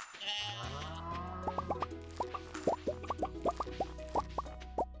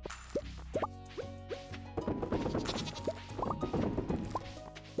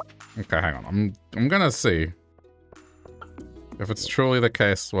 Okay, hang on. I'm gonna see if it's truly the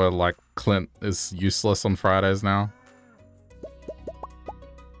case where, like, Clint is useless on Fridays now.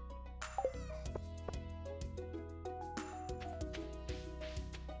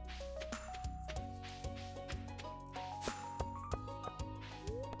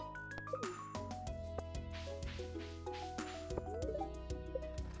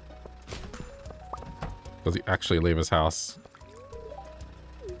 Does he actually leave his house?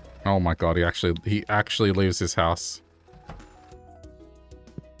 Oh my god, he actually leaves his house.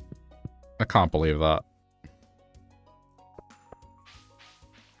 I can't believe that.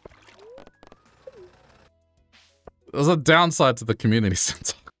 There's a downside to the community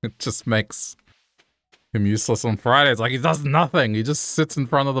center. It just makes him useless on Fridays. Like, he does nothing. He just sits in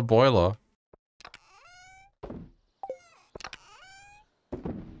front of the boiler.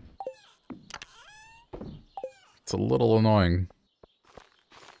 It's a little annoying.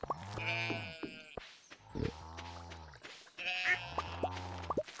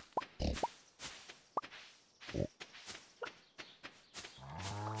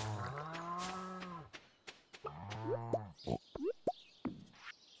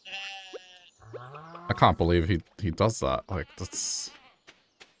 I can't believe he does that. Like, that's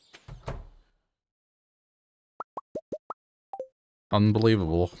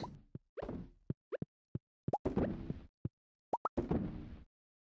unbelievable.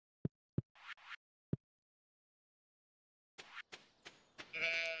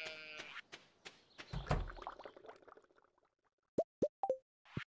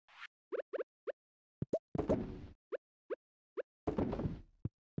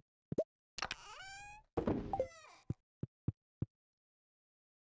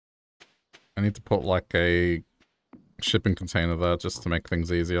 I need to put, like, a shipping container there just to make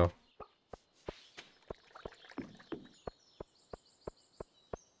things easier.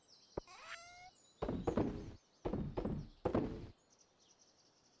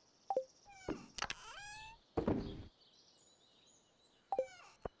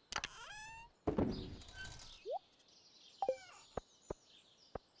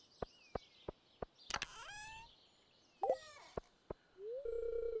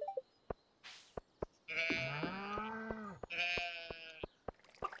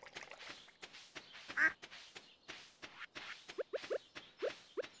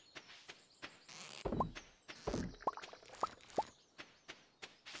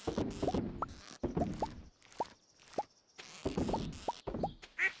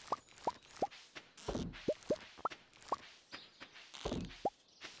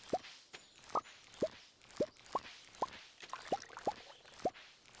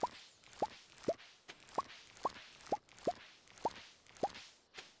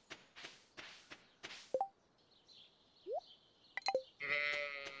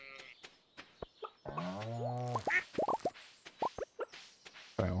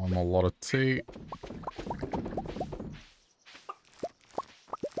 A lot of tea.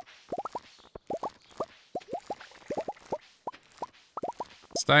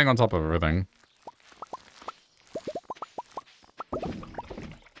 Staying on top of everything.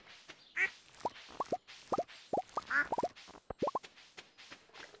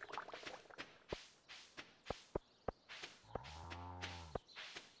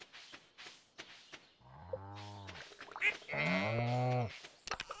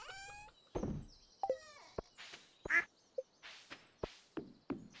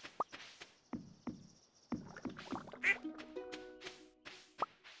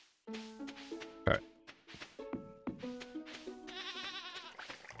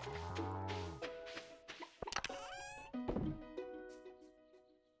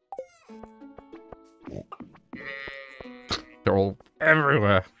 They're all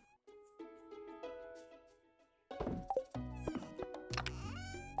everywhere.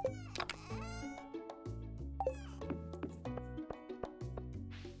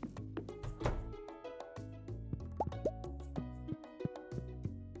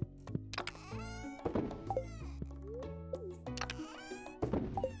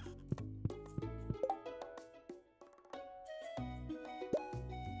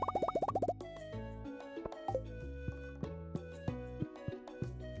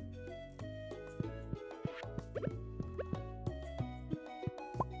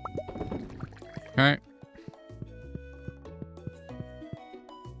 Okay.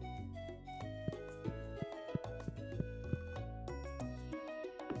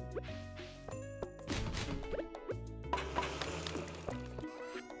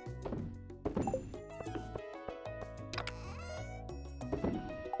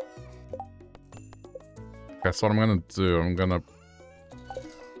 Guess what I'm gonna do? I'm gonna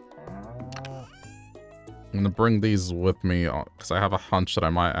bring these with me because I have a hunch that I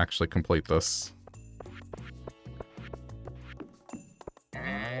might actually complete this.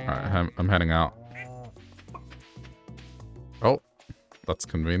 Alright, I'm heading out. Oh, that's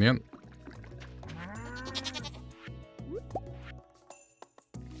convenient.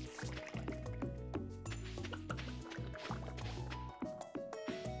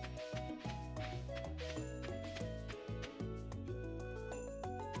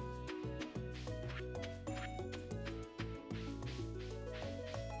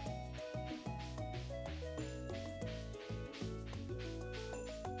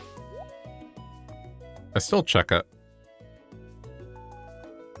 I still check it.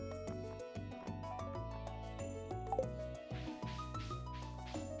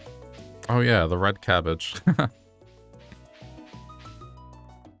 Oh yeah, the red cabbage.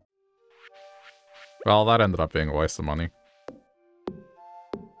 Well, that ended up being a waste of money.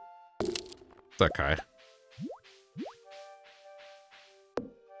 It's okay.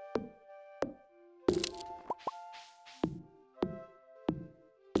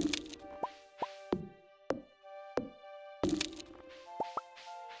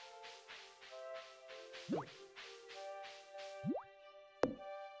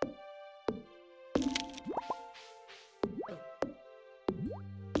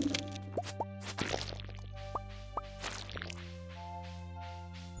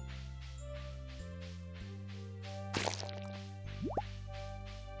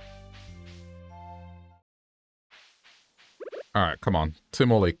 Alright, come on. 2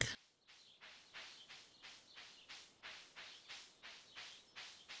 more leek.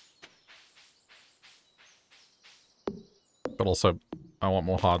 But also, I want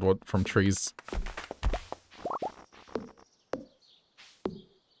more hardwood from trees.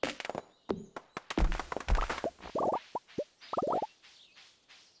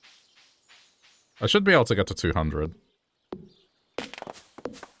 I should be able to get to 200. It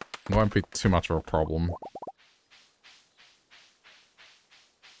won't be too much of a problem.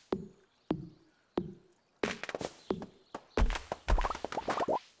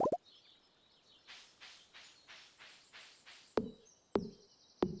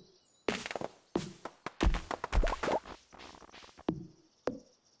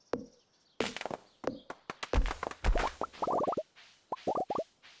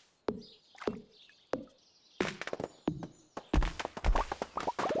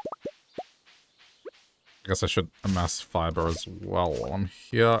 I guess I should amass fiber as well while I'm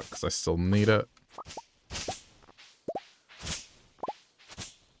here, because I still need it.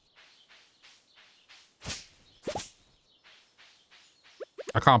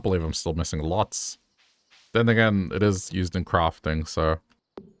 I can't believe I'm still missing lots. Then again, it is used in crafting, so...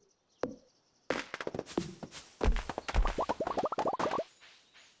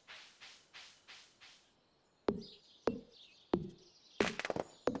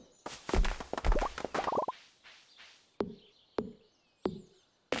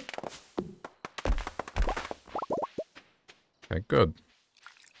 Okay, good.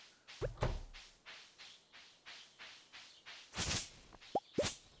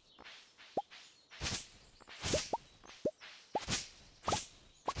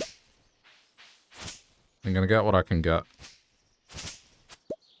 I'm gonna get what I can get.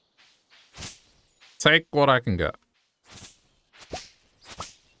 Take what I can get.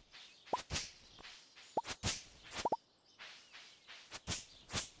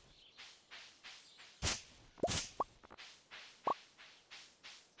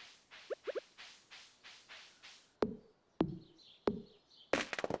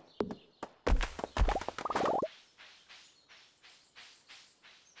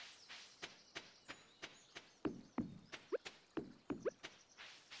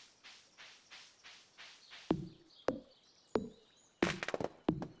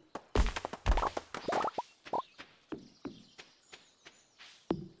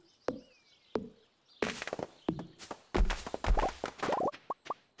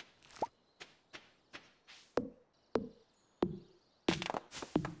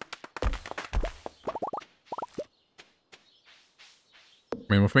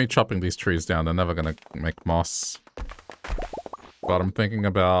 I mean, with me chopping these trees down, they're never gonna make moss. But I'm thinking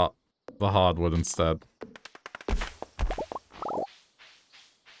about the hardwood instead.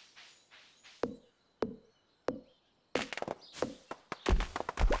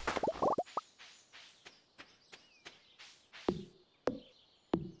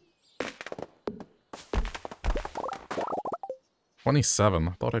 $27.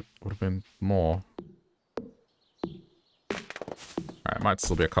 I thought it would have been more. Alright, it might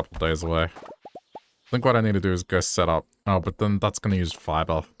still be a couple days away. I think what I need to do is go set up. Oh, but then that's going to use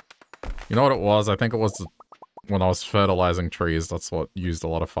fiber. You know what it was? I think it was when I was fertilizing trees. That's what used a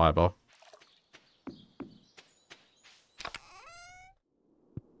lot of fiber.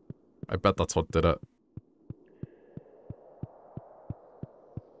 I bet that's what did it.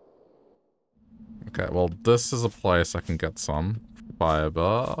 Okay, well, this is a place I can get some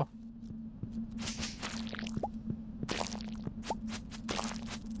fiber.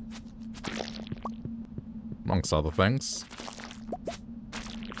 Amongst other things.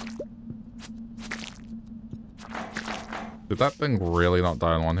 Did that thing really not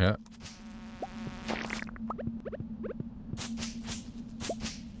die in one hit?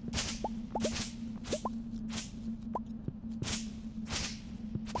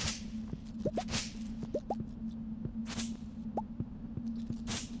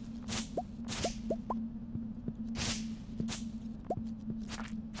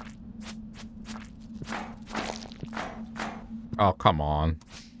 Oh, come on.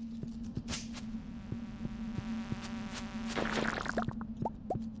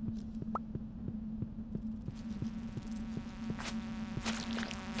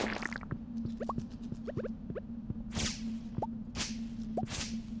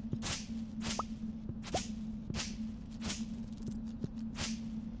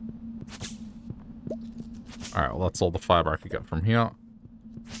 Alright, well, that's all the fiber I could get from here.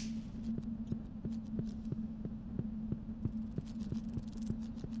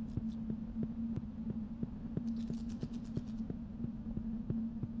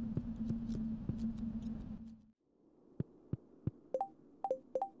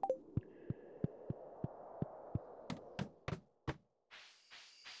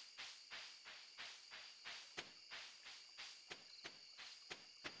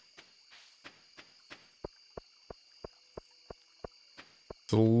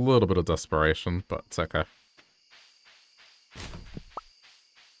 It's a little bit of desperation, but it's okay.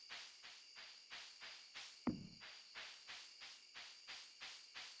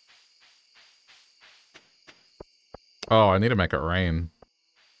 Oh, I need to make it rain.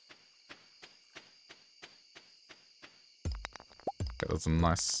 Okay, there's a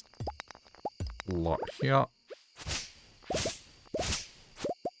nice lot here.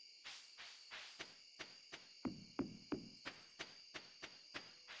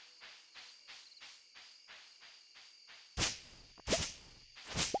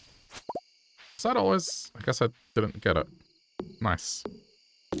 Is that always? I guess I didn't get it. Nice.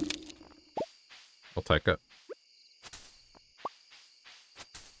 I'll take it.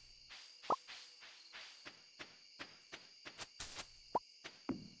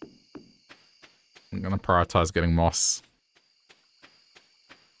 I'm gonna prioritize getting moss.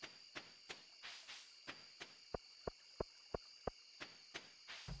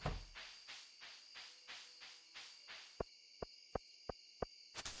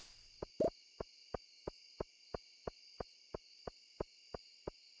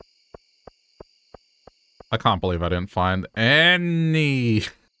 I can't believe I didn't find any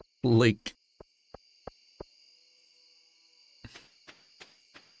leak.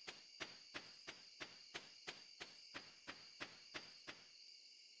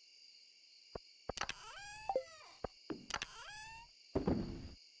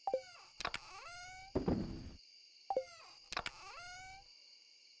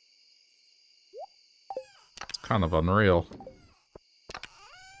 It's kind of unreal.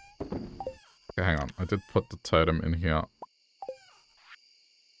 Okay, hang on. I did put the totem in here.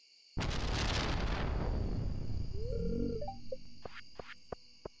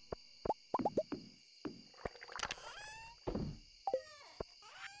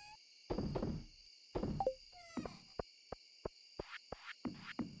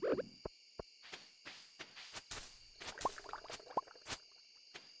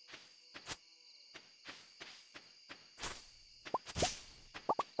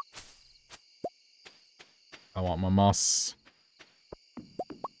 I want my moss.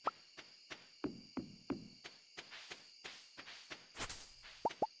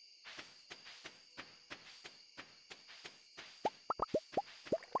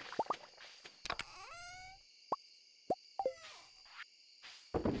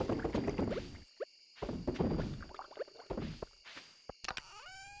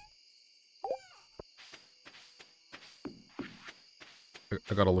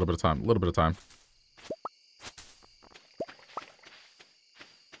 I got a little bit of time. A little bit of time.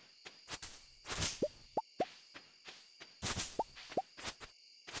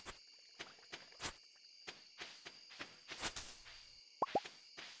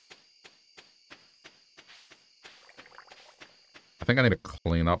 I think I need to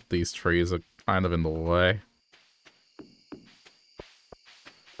clean up these trees. Are kind of in the way.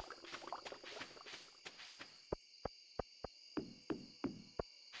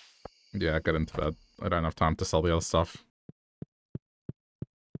 Yeah, get into bed. I don't have time to sell the other stuff.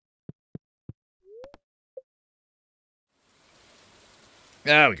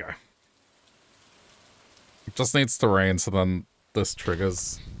 There we go. It just needs to rain, so then this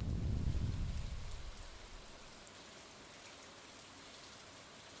triggers.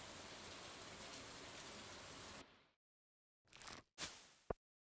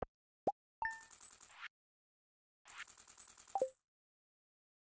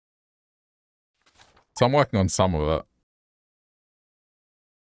 So I'm working on some of it.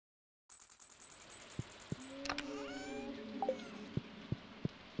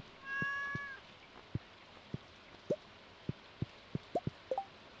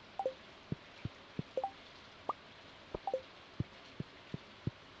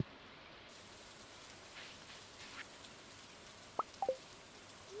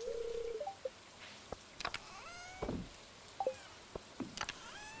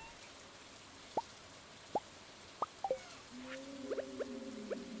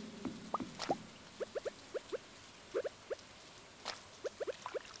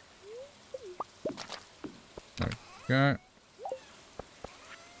 Okay.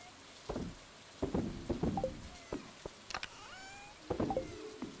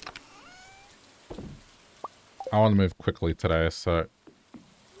 I want to move quickly today, so...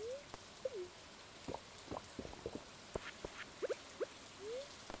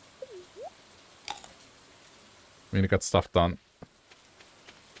 we need to get stuff done.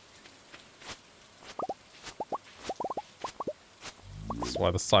 That's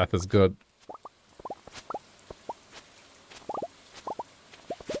why the scythe is good.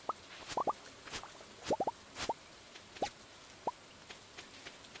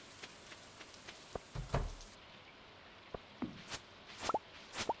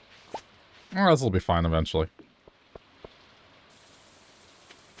 Or else it'll be fine eventually.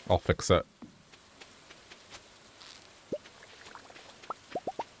 I'll fix it.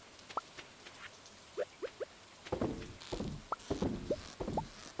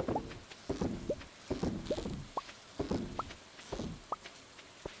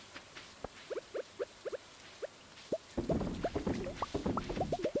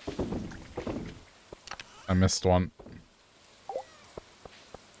 I missed one.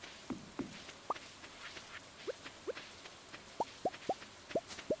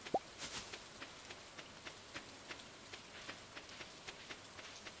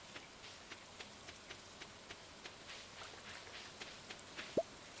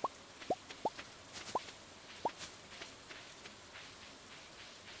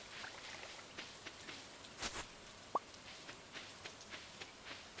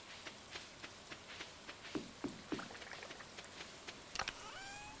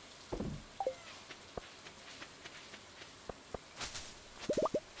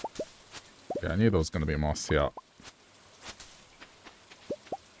 I knew there was going to be moss here.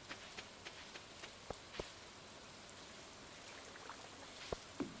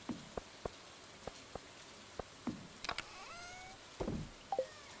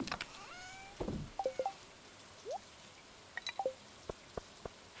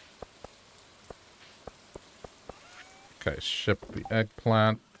 Okay, ship the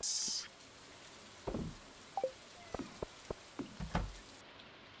eggplants.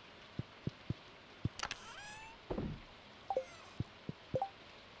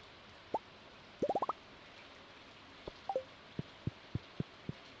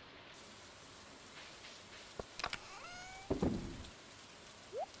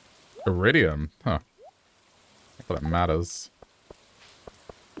 Iridium, huh? Not that it matters.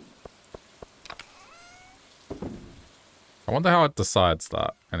 I wonder how it decides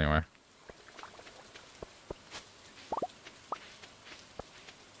that, anyway.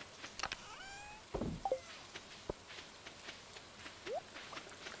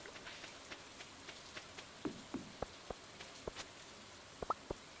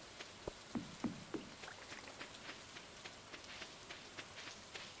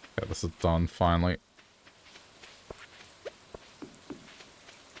 Okay, this is done, finally.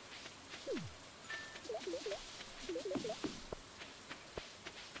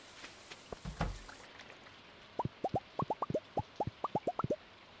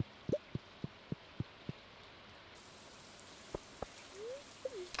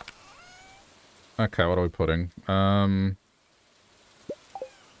 Okay, what are we putting?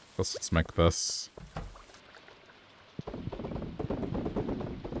 Let's make this.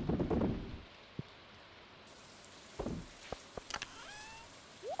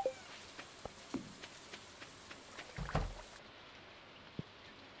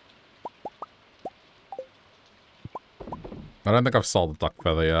 I don't think I've sold the duck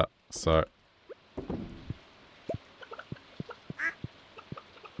feather yet, so...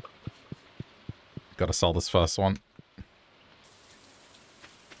 Gotta sell this first one.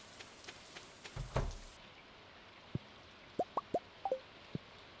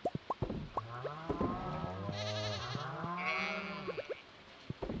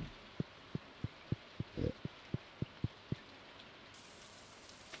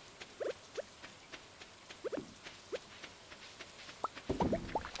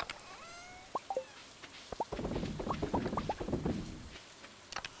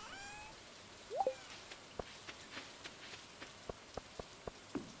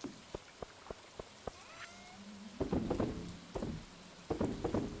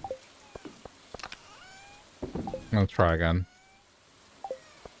 I'll try again.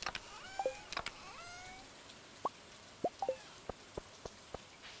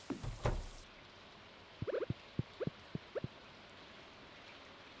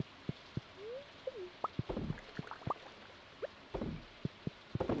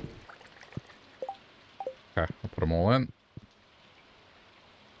 Okay, I'll put them all in.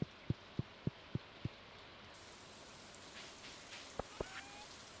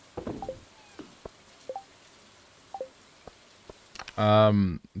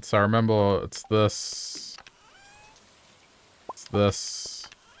 So I remember it's this, and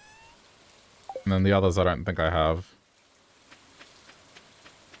then the others I don't think I have.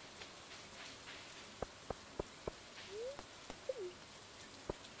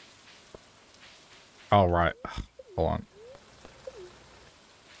 Oh, right. Hold on.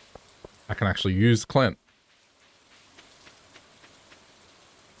 I can actually use Clint.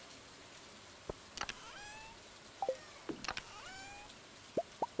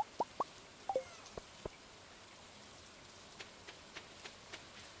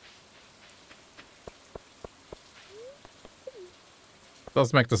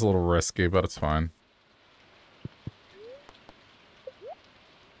 Does make this a little risky, but it's fine.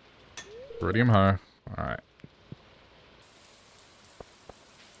 Iridium hoe. Alright.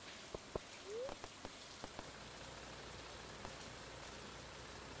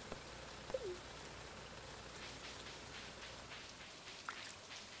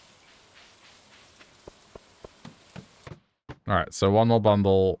 Alright, so one more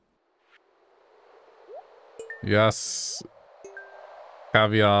bundle. Yes.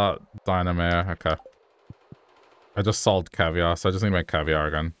 Caviar, dynamare. Okay. I just sold caviar, so I just need to make caviar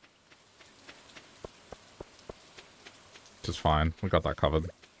again. Which is fine. We got that covered.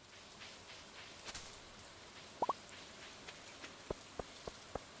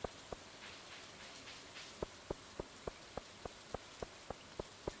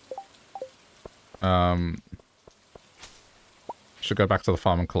 Should go back to the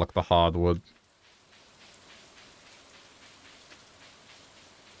farm and collect the hardwood.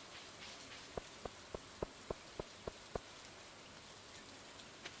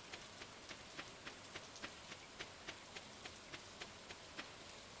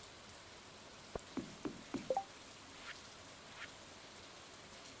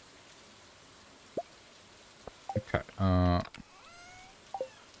 Okay,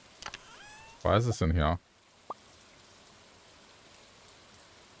 why is this in here?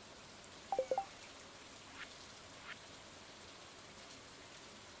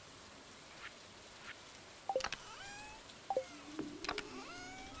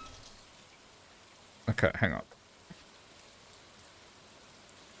 Okay, hang on.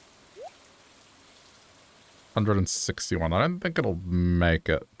 161. I don't think it'll make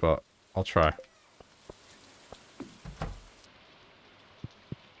it, but I'll try.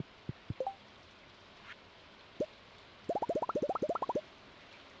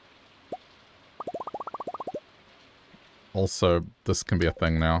 Also, this can be a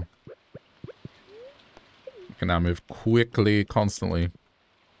thing now. You can now move quickly, constantly.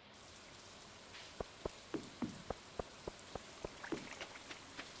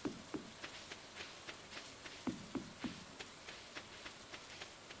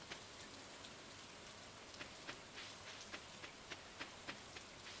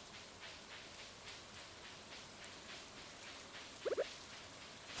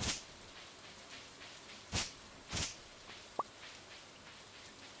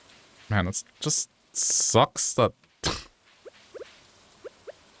 Man, it just sucks that...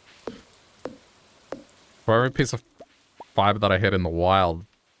 For every piece of fiber that I hit in the wild,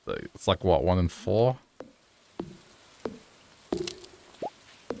 it's like, what, 1 in 4?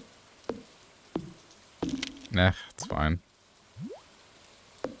 Nah, it's fine.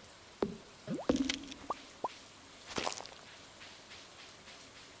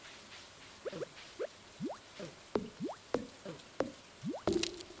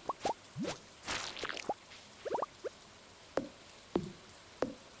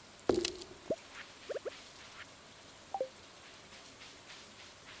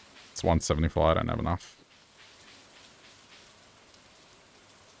 It's 174, I don't have enough.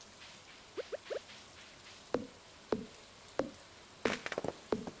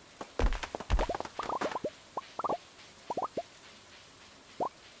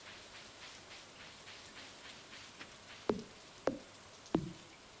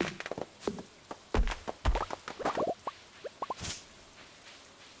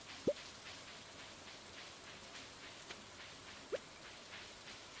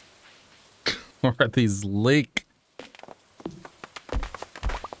 Or these leak.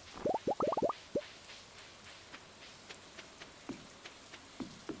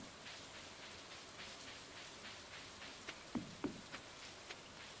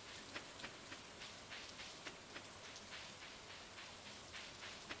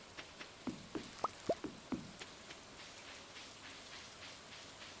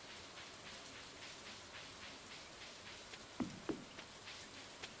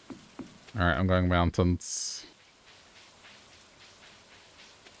 Alright, I'm going mountains.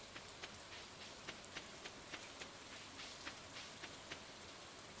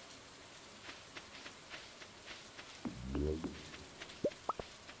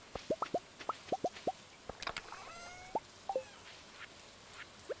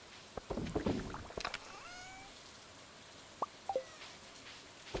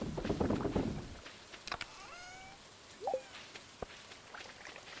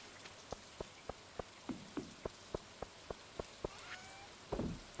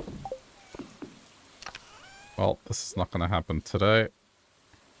 Well, this is not going to happen today.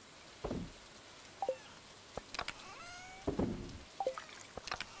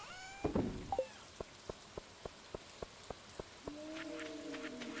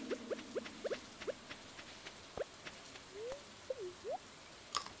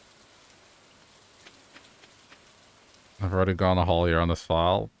 I've already gone a whole year on this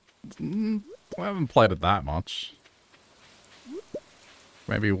file. I haven't played it that much.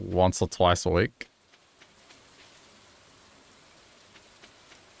 Maybe once or twice a week.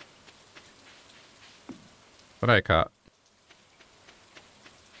 But hey, cat.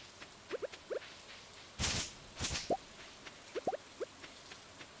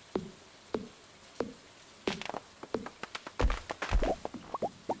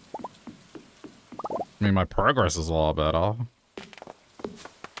 I mean, my progress is a lot better.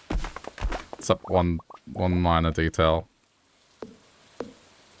 Except one minor detail.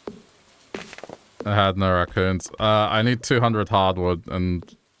 I had no raccoons. I need 200 hardwood,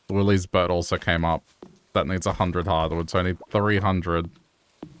 and Willie's boat also came up. That needs 100 hardwood, so I need 300.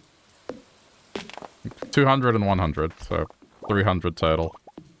 200 and 100, so 300 total.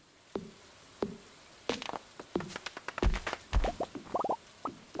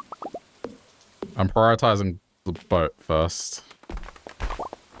 I'm prioritizing the boat first.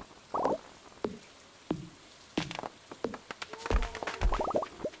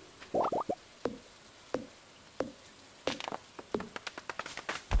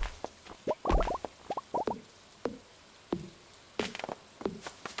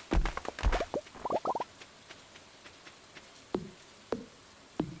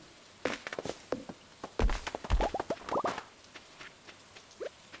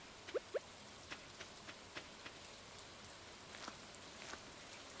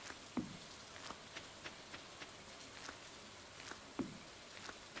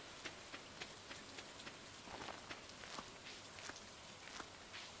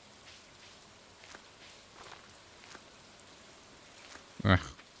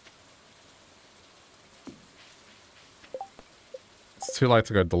 It's too late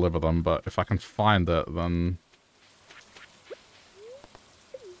to go deliver them, but if I can find it, then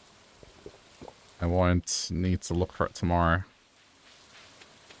I won't need to look for it tomorrow.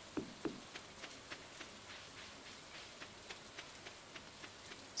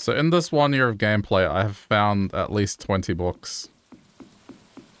 So in this 1 year of gameplay, I have found at least 20 books.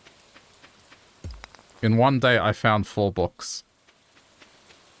 In one day, I found 4 books.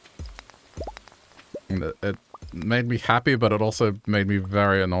 And it made me happy, but it also made me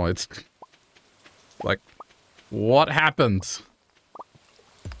very annoyed. Like, what happened?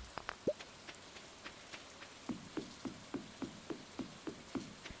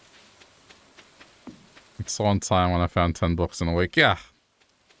 So one time when I found 10 books in a week, yeah,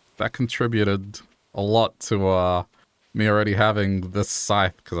 that contributed a lot to me already having this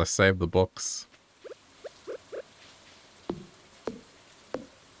scythe because I saved the books.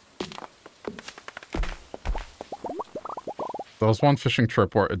 There was one fishing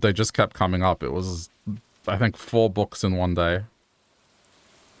trip where they just kept coming up. It was, I think, 4 books in one day.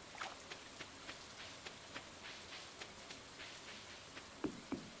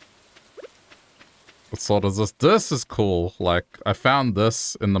 What sort is this? This is cool. Like, I found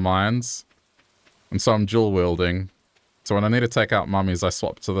this in the mines, and so I'm dual wielding. So when I need to take out mummies, I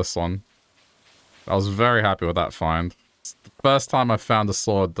swap to this one. I was very happy with that find. It's the first time I found a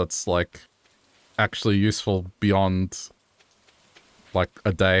sword that's, like, actually useful beyond, like,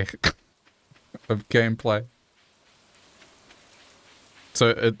 a day of gameplay.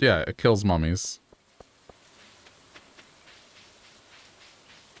 So, it kills mummies.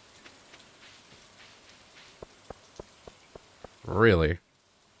 Really?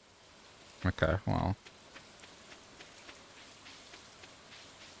 Okay, well.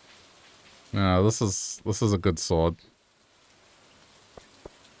 Yeah, this is a good sword.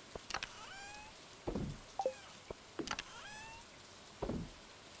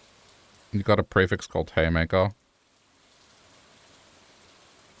 You got a prefix called Haymaker.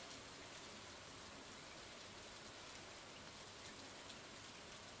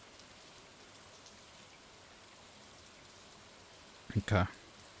 Okay.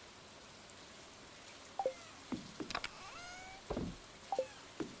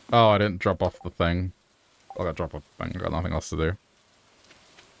 Oh, I didn't drop off the thing. I gotta drop off the thing. I got nothing else to do.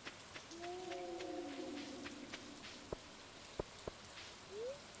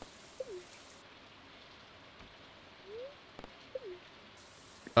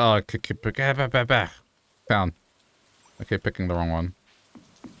 Oh, I keep picking. Down. I keep picking the wrong one.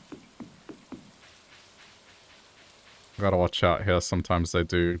 I gotta watch out here. Sometimes they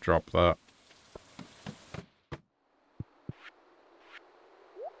do drop that.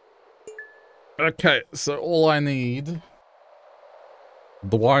 Okay, so all I need...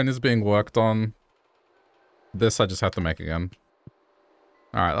 The wine is being worked on. This I just have to make again.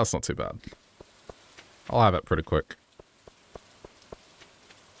 Alright, that's not too bad. I'll have it pretty quick.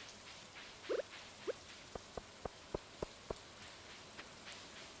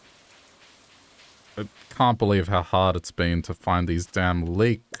 I can't believe how hard it's been to find these damn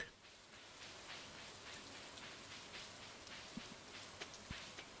leek.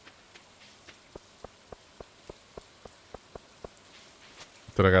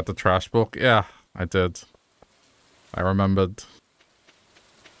 Did I get the trash book? Yeah, I did. I remembered.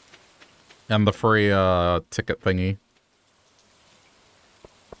 And the free ticket thingy.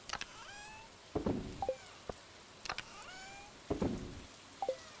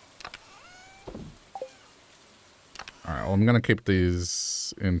 Alright, well I'm gonna keep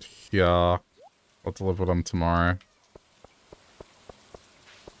these in here. I'll deliver them tomorrow.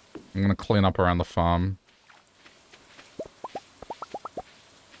 I'm gonna clean up around the farm.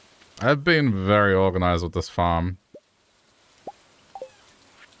 I've been very organized with this farm.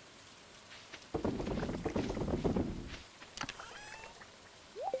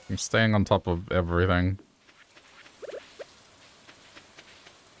 I'm staying on top of everything.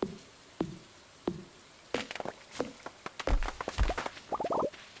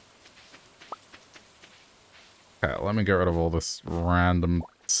 Okay, let me get rid of all this random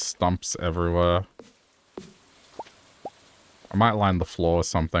stumps everywhere. I might line the floor or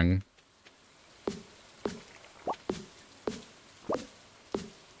something.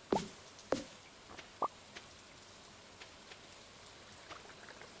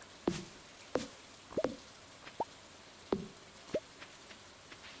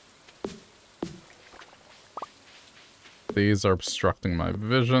 These are obstructing my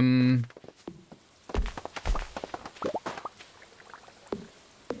vision.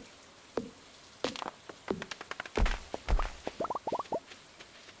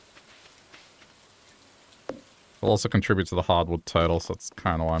 Will also contribute to the hardwood total, so that's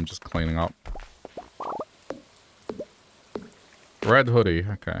kind of why I'm just cleaning up. Red hoodie,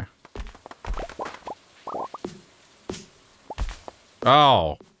 okay.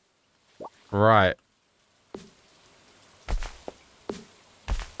 Oh! Right.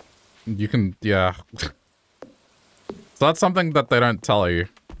 You can, yeah. So that's something that they don't tell you.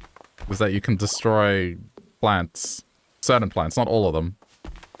 Is that you can destroy plants. Certain plants, not all of them.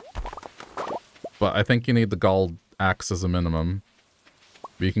 But I think you need the gold axe as a minimum.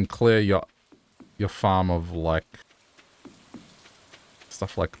 But you can clear your farm of, like...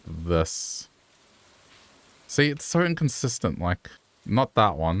 stuff like this. See, it's so inconsistent, like... Not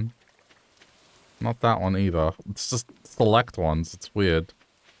that one. Not that one either. It's just select ones. It's weird.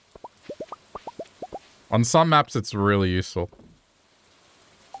 On some maps, it's really useful.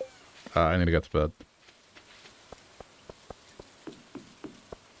 I need to get to bed.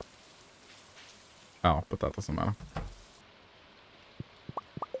 Oh, but that doesn't matter.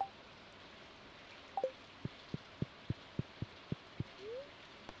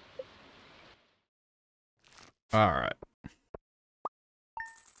 Alright.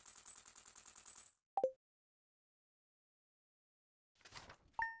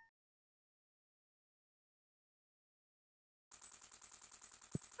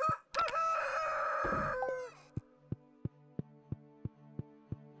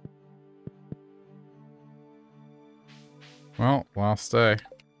 Well, last day.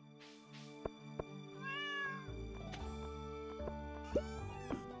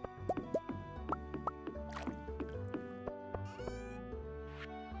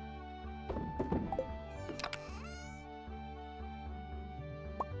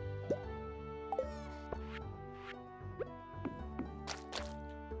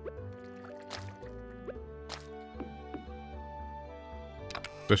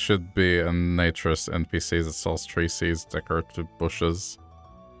 There should be a Naturous NPC that sells tree seeds, decorative bushes.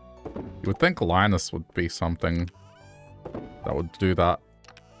 You would think Linus would be something that would do that.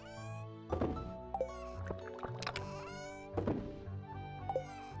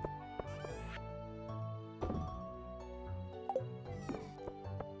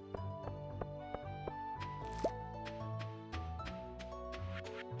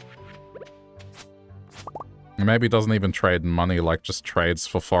 Maybe doesn't even trade money, like just trades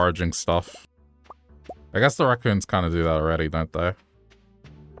for foraging stuff. I guess the raccoons kind of do that already, don't they?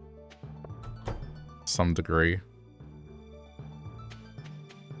 Some degree.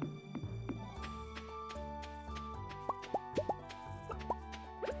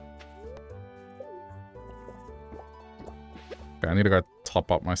 Okay, I need to go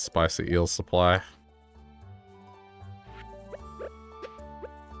top up my spicy eel supply.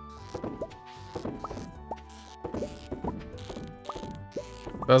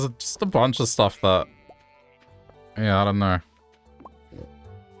 There's just a bunch of stuff that... Yeah, I don't know.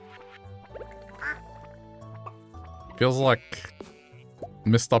 Feels like...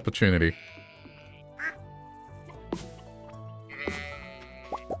 missed opportunity.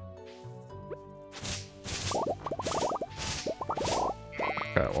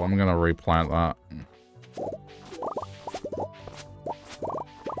 Okay, well I'm gonna replant that.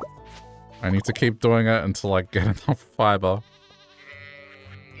 I need to keep doing it until I get enough fiber.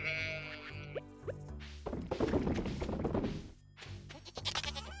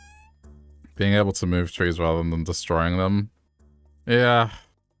 Being able to move trees rather than destroying them. Yeah.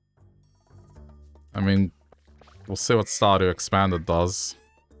 I mean, we'll see what Stardew Expanded does.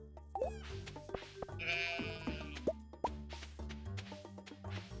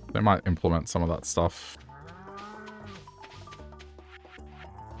 They might implement some of that stuff.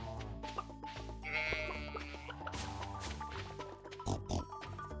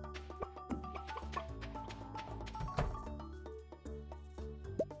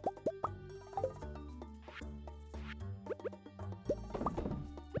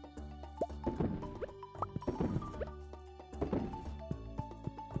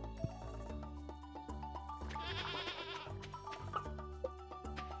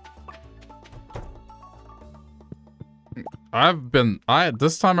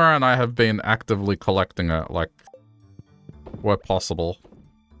 This time around I have been actively collecting it, like, where possible.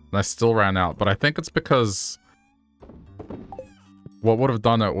 And I still ran out, but I think it's because what would have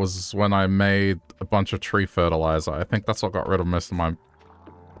done it was when I made a bunch of tree fertilizer. I think that's what got rid of most of my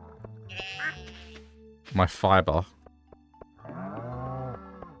fiber.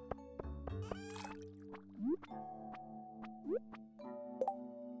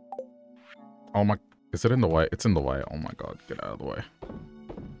 Oh my... Is it in the way? It's in the way. Oh my god, get out of the way.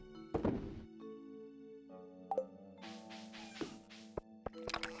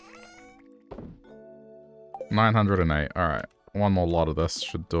 $908. Alright. One more lot of this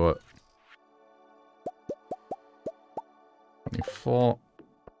should do it. 24.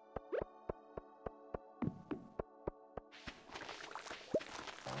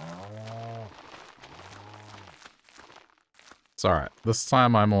 It's alright. This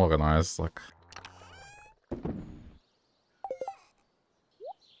time I'm organized, like...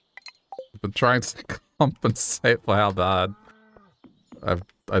 I've been trying to compensate for how bad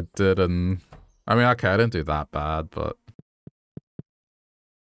I did, and... I mean, okay, I didn't do that bad, but...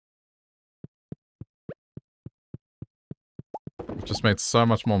 I've just made so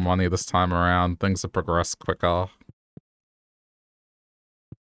much more money this time around. Things have progressed quicker.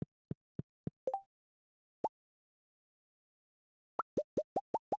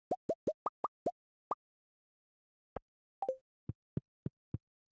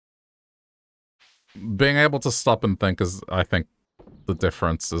 being able to stop and think is, I think, the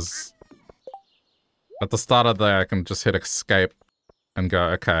difference is... At the start of the day, I can just hit escape and go,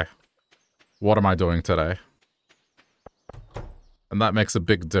 okay, what am I doing today? And that makes a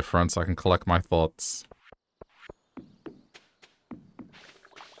big difference. I can collect my thoughts.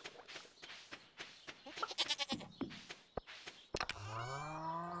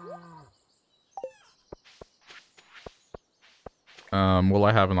 Will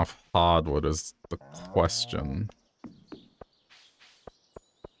I have enough hardwood is the question.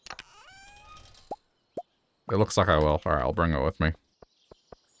 It looks like I will. Alright, I'll bring it with me.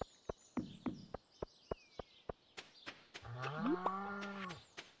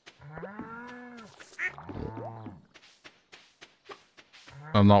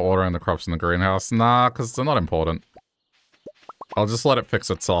 I'm not watering the crops in the greenhouse. Nah, because they're not important. I'll just let it fix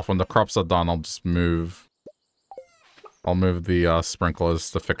itself. When the crops are done, I'll just move... I'll move the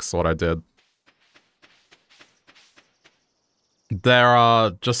sprinklers to fix what I did. There are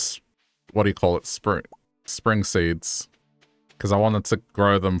just... What do you call it? Spring seeds. Because I wanted to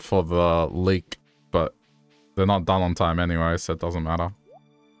grow them for the leek, but they're not done on time anyway, so it doesn't matter.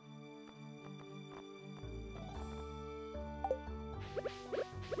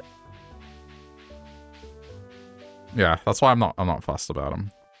 Yeah, that's why I'm not fussed about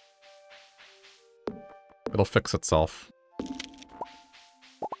them. It'll fix itself.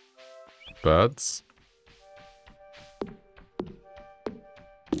 Birds.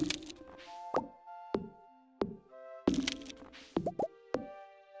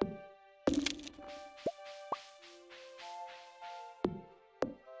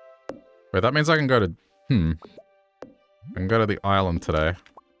 Wait, that means I can go to... I can go to the island today.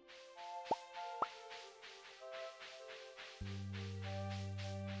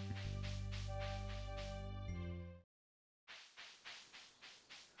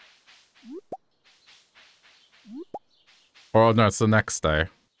 Or no, it's the next day.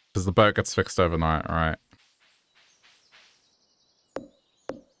 Because the boat gets fixed overnight, right?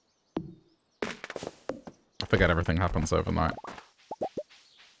 I forget everything happens overnight.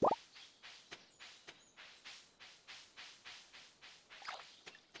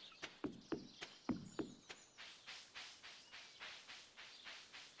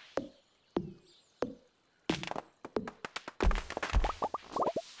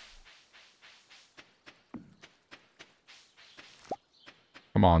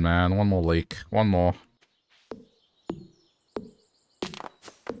 Come on, man. One more leak. One more.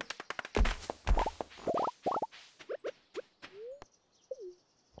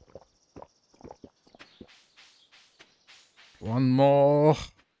 One more.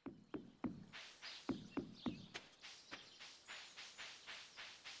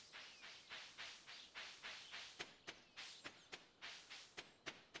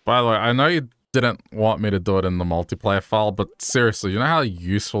 By the way, I know you didn't want me to do it in the multiplayer file, but seriously, you know how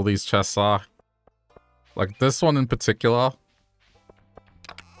useful these chests are? Like this one in particular,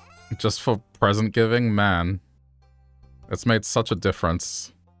 just for present giving, man. It's made such a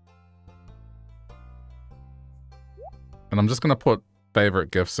difference. And I'm just gonna put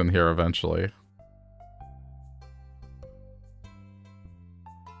favorite gifts in here eventually.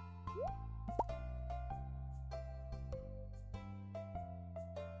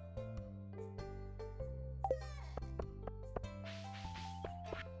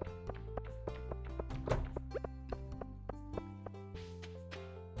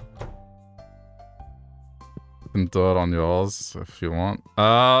 You can do it on yours if you want.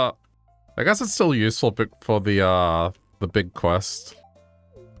 I guess it's still useful for the big quest.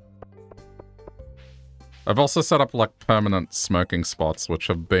 I've also set up like permanent smoking spots, which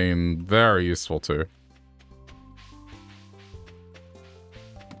have been very useful too.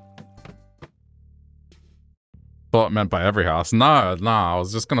 Thought it meant by every house. No, I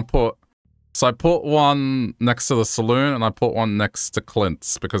was just gonna put... So I put one next to the saloon and I put one next to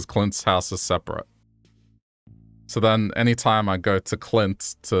Clint's because Clint's house is separate. So then anytime I go to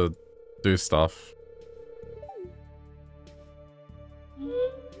Clint to do stuff...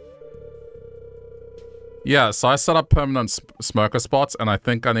 Yeah, so I set up permanent smoker spots, and I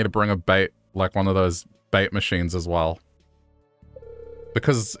think I need to bring a bait, like one of those bait machines as well.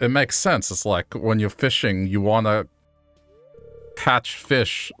 Because it makes sense. It's like when you're fishing, you want to catch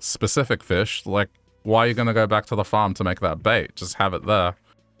fish, specific fish. Like, why are you going to go back to the farm to make that bait? Just have it there.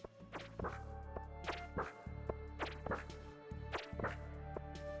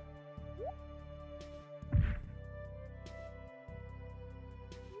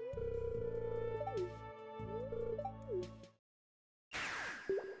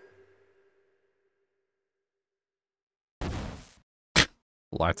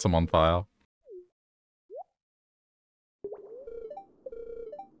 Lights them on fire.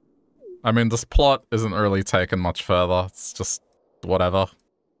 I mean, this plot isn't really taken much further. It's just whatever.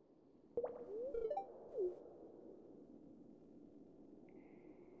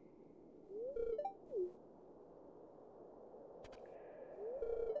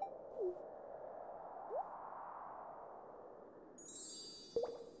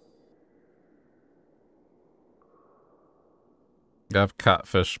 You have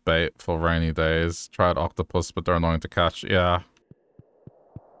catfish bait for rainy days. Tried octopus, but they're annoying to catch. Yeah.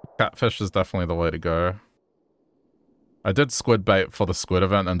 Catfish is definitely the way to go. I did squid bait for the squid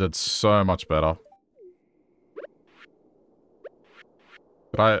event and did so much better.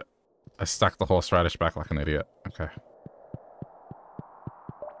 But I stacked the horseradish back like an idiot. Okay.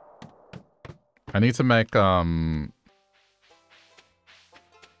 I need to make, what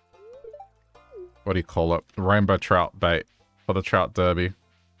do you call it? Rainbow trout bait for the trout derby.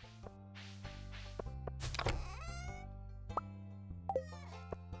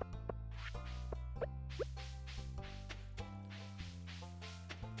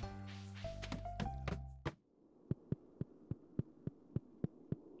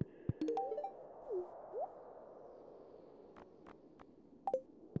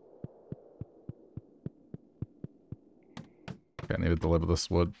 Okay, I need to deliver this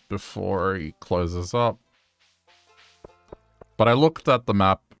wood before he closes up. But I looked at the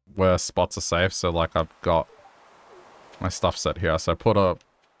map where spots are safe, so like I've got my stuff set here. So I put a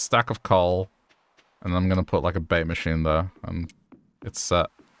stack of coal, and I'm gonna put like a bait machine there, and it's set.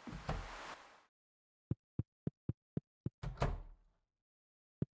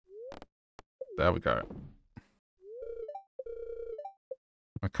 There we go.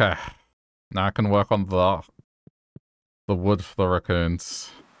 Okay. Now I can work on the wood for the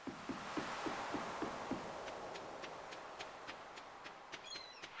raccoons.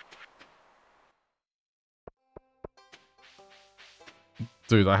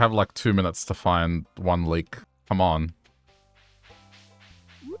 Dude, I have like 2 minutes to find one leak. Come on.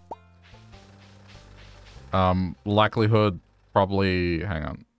 Likelihood, probably... Hang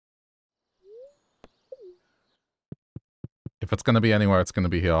on. If it's gonna be anywhere, it's gonna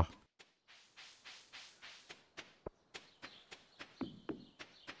be here.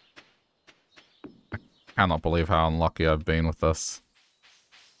 I cannot believe how unlucky I've been with this.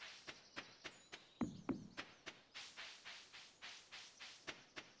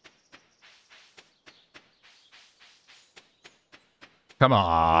 Come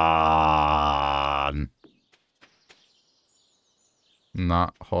on!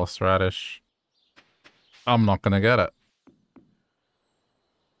 Not horseradish. I'm not gonna get it.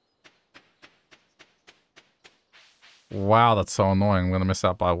 Wow, that's so annoying. I'm gonna miss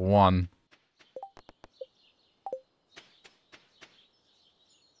out by 1.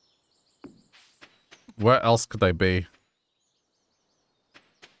 Where else could they be?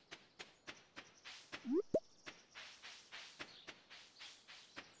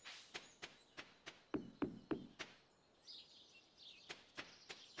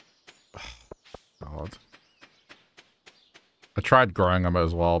 God. I tried growing them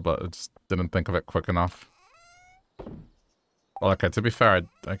as well, but I just didn't think of it quick enough. Well, okay, to be fair,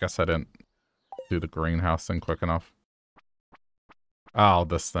 I guess I didn't do the greenhouse thing quick enough. Oh,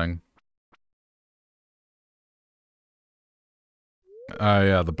 this thing. Oh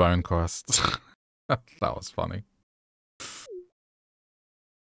yeah, the bone quest. That was funny.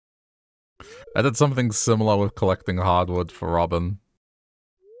 I did something similar with collecting hardwood for Robin.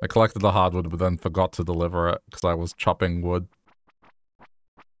 I collected the hardwood, but then forgot to deliver it because I was chopping wood.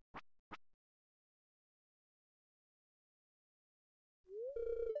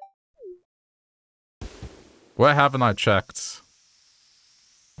 Where haven't I checked?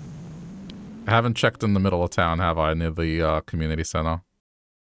 I haven't checked in the middle of town, have I? Near the community center.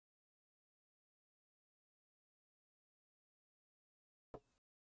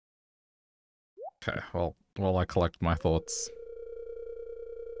 Okay, well, while I collect my thoughts.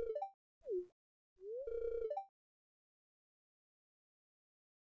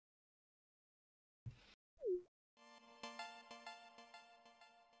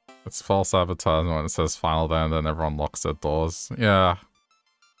 It's false advertising when it says final day and then everyone locks their doors. Yeah.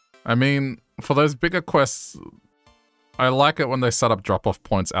 I mean, for those bigger quests, I like it when they set up drop-off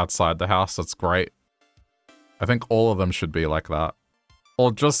points outside the house. That's great. I think all of them should be like that.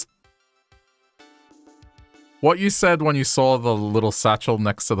 Or just... What you said when you saw the little satchel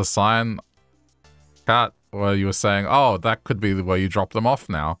next to the sign, Kat, where you were saying, oh, that could be where you drop them off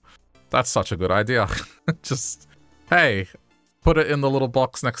now. That's such a good idea. Just, hey, put it in the little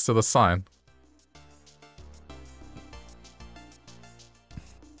box next to the sign.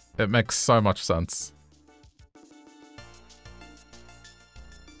 It makes so much sense.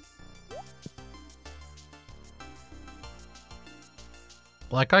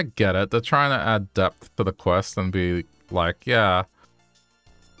 Like, I get it. They're trying to add depth to the quest and be like, yeah,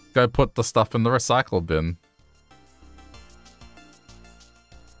 go put the stuff in the recycle bin.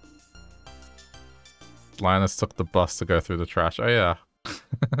 Linus took the bus to go through the trash. Oh, yeah.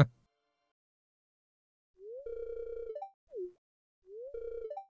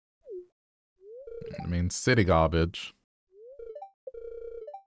 I mean, city garbage.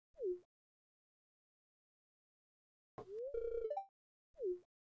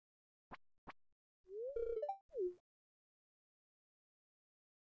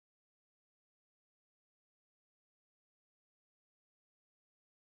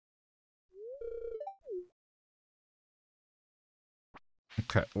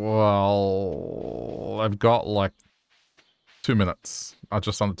 Okay, well, I've got like 2 minutes.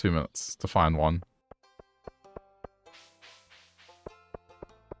 Just under 2 minutes to find one.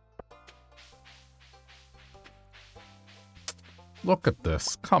 Look at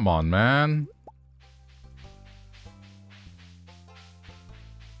this. Come on, man.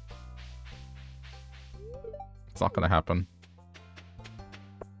 It's not gonna happen.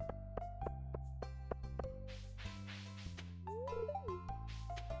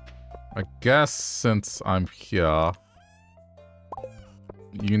 I guess since I'm here,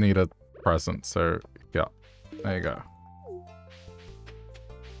 you need a present, so yeah. There you go.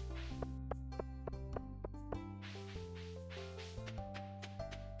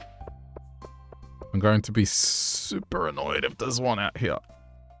 I'm going to be super annoyed if there's one out here.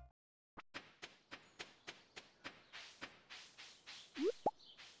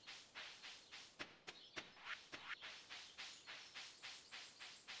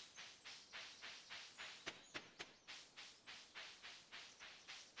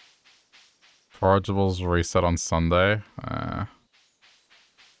 Forageables reset on Sunday.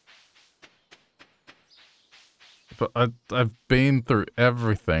 But I've been through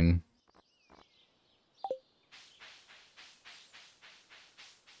everything.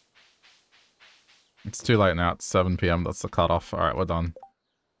 It's too late now. It's 7 PM. That's the cutoff. Alright, we're done.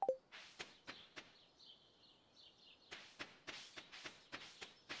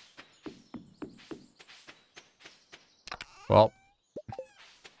 Well.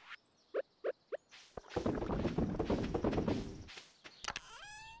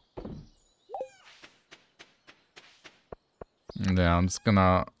 Yeah, I'm just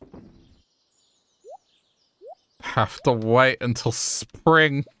gonna have to wait until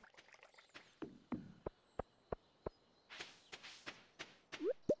spring.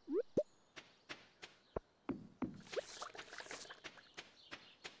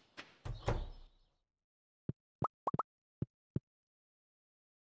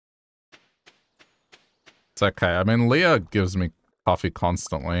 It's okay. I mean, Leah gives me coffee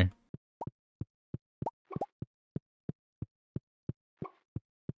constantly.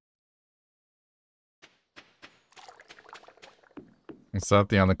 Is that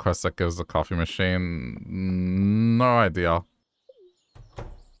the only quest that gives the coffee machine? No idea.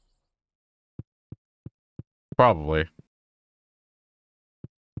 Probably.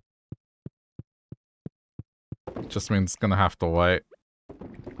 Just means it's gonna have to wait.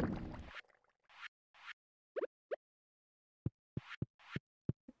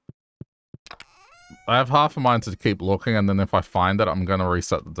 I have half a mind to keep looking, and then if I find it, I'm gonna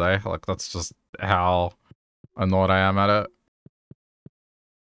reset the day. Like, that's just how annoyed I am at it.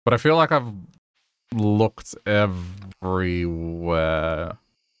 But I feel like I've looked everywhere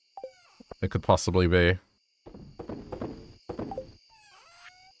it could possibly be.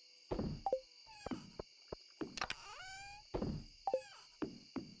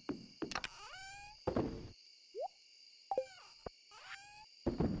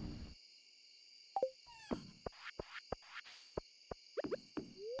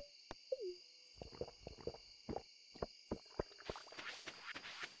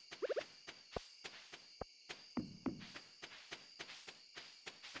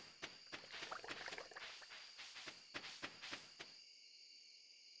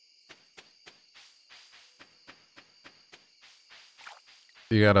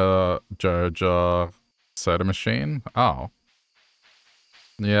 You got a Joja soda machine? Oh.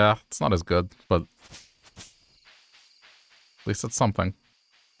 Yeah, it's not as good, but at least it's something.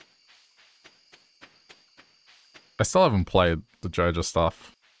 I still haven't played the Joja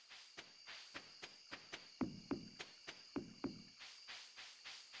stuff.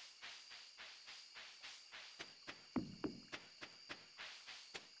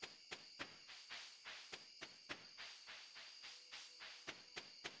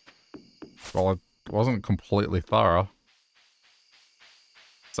 Well, it wasn't completely thorough.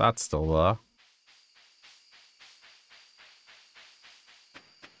 Is that still there?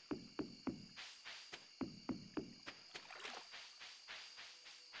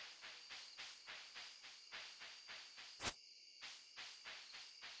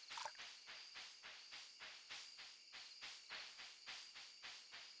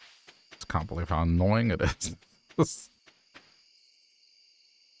 can't believe how annoying it is.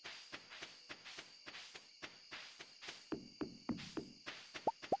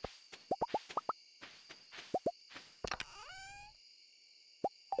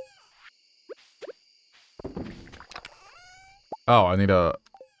 Oh, I need to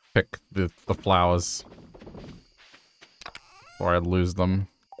pick the flowers before I lose them.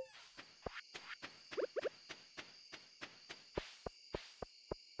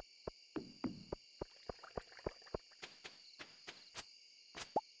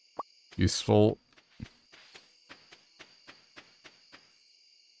 Useful.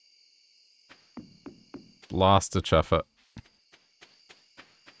 Last ditch effort.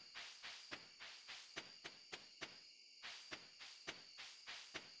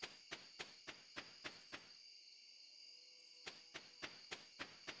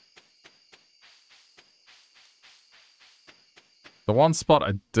 The one spot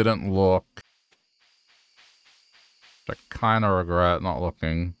I didn't look, which I kind of regret not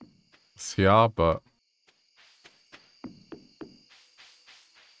looking, is here, but...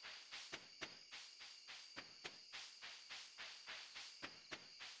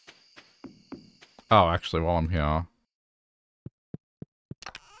 Oh, actually, while I'm here...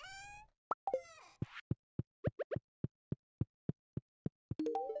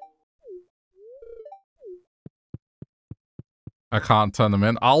 I can't turn them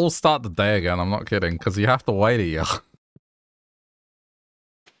in. I'll start the day again, I'm not kidding, because you have to wait a year.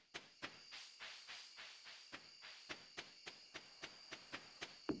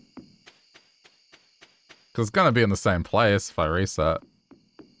 Because it's gonna be in the same place if I reset.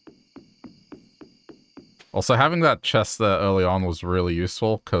 Also, having that chest there early on was really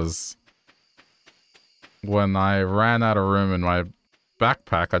useful, because when I ran out of room in my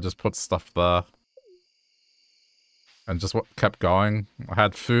backpack, I just put stuff there. And just kept going. I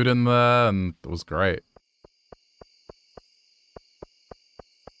had food in there, and it was great.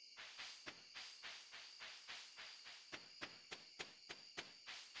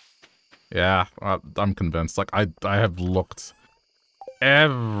 Yeah, I'm convinced. Like, I have looked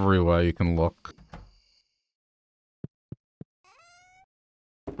everywhere you can look.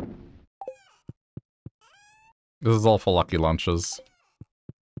 This is all for lucky lunches.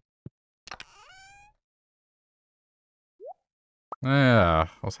 Yeah,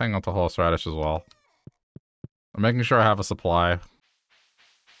 I was hanging on to horseradish as well. I'm making sure I have a supply.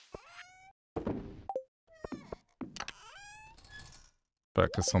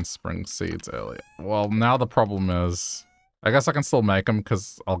 Focus on spring seeds earlier. Well, now the problem is... I guess I can still make them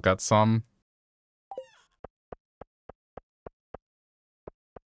because I'll get some.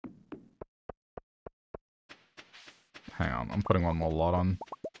 Hang on, I'm putting one more lot on.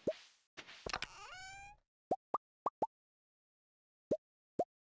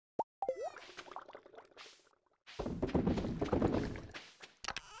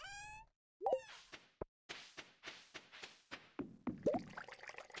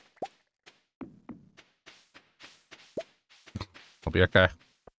 I'll be okay.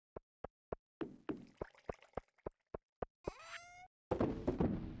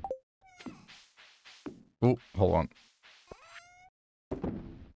 Ooh, hold on.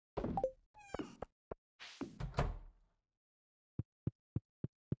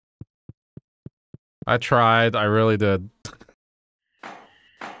 I tried, I really did.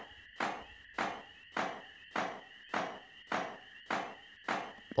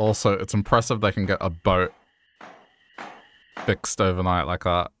 Also, it's impressive they can get a boat fixed overnight like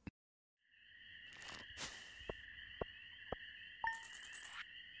that.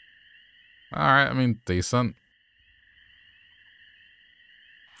 Alright, I mean, decent.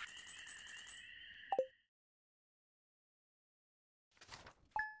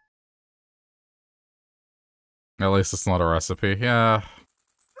 At least it's not a recipe. Yeah.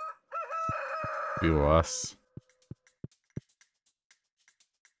 Be worse.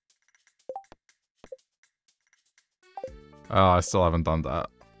 Oh, I still haven't done that.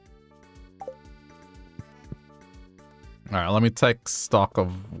 Alright, let me take stock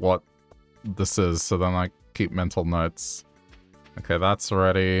of what this is, so then I keep mental notes. Okay, that's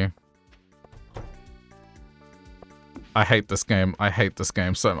ready. I hate this game. I hate this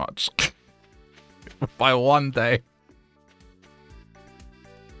game so much. By one day.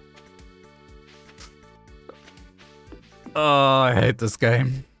 Oh, I hate this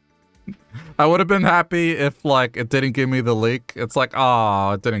game. I would have been happy if, like, it didn't give me the leak. It's like,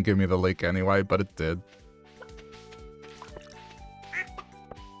 oh, it didn't give me the leak anyway, but it did.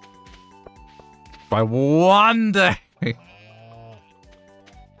 By one day! Alright,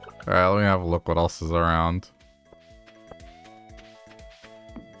 let me have a look what else is around.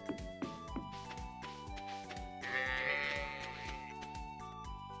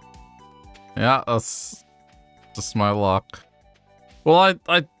 Yeah, that's just my luck. Well,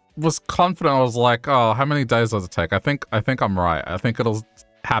 I was confident. I was like, oh, how many days does it take? I think I'm right. I think it'll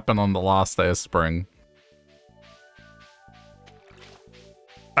happen on the last day of spring.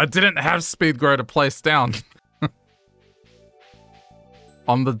 I didn't have speed grow to place down.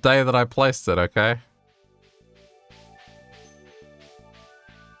 On the day that I placed it, okay?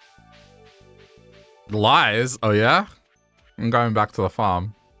 Lies? Oh yeah? I'm going back to the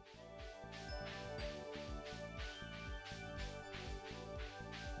farm.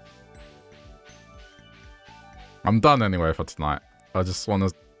 I'm done anyway for tonight. I just want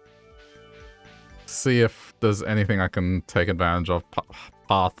to see if there's anything I can take advantage of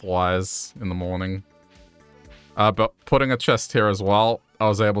path-wise in the morning. But putting a chest here as well, I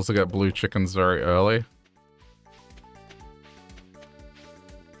was able to get blue chickens very early.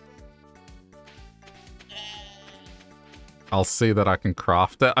 I'll see that I can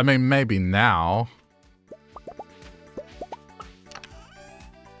craft it. I mean, maybe now.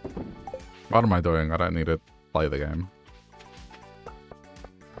 What am I doing? I don't need to play the game.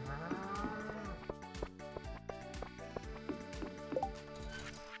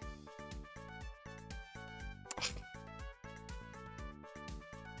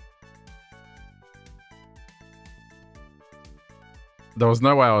 There was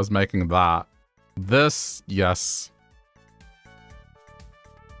no way I was making that. This, yes.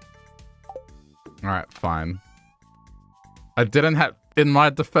 Alright, fine. I didn't have... In my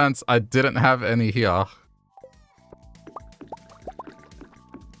defense, I didn't have any here.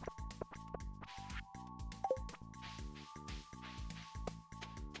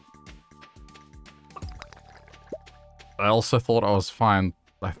 I also thought I was fine.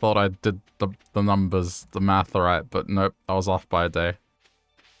 I thought I did the numbers, the math right, but nope, I was off by a day.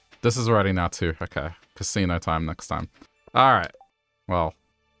 This is ready now too. Okay. Casino time next time. Alright. Well.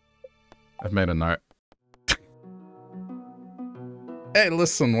 I've made a note. Hey,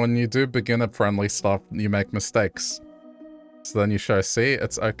 listen, when you do beginner-friendly stuff, you make mistakes. So then you show, see,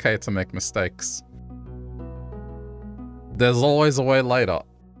 it's okay to make mistakes. There's always a way later.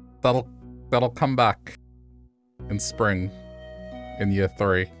 That'll come back in spring, in year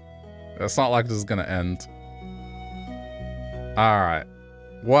 3. It's not like this is gonna end. Alright.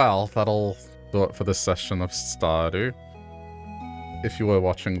 Well, that'll do it for this session of Stardew. If you were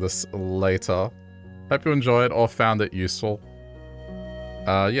watching this later, hope you enjoyed or found it useful.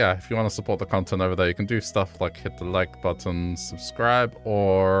 Yeah, if you want to support the content over there, you can do stuff like hit the like button, subscribe,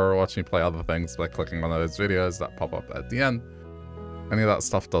 or watch me play other things by clicking on those videos that pop up at the end. Any of that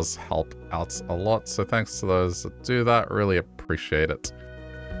stuff does help out a lot, so thanks to those that do that, really appreciate it.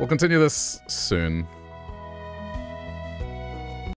 We'll continue this soon.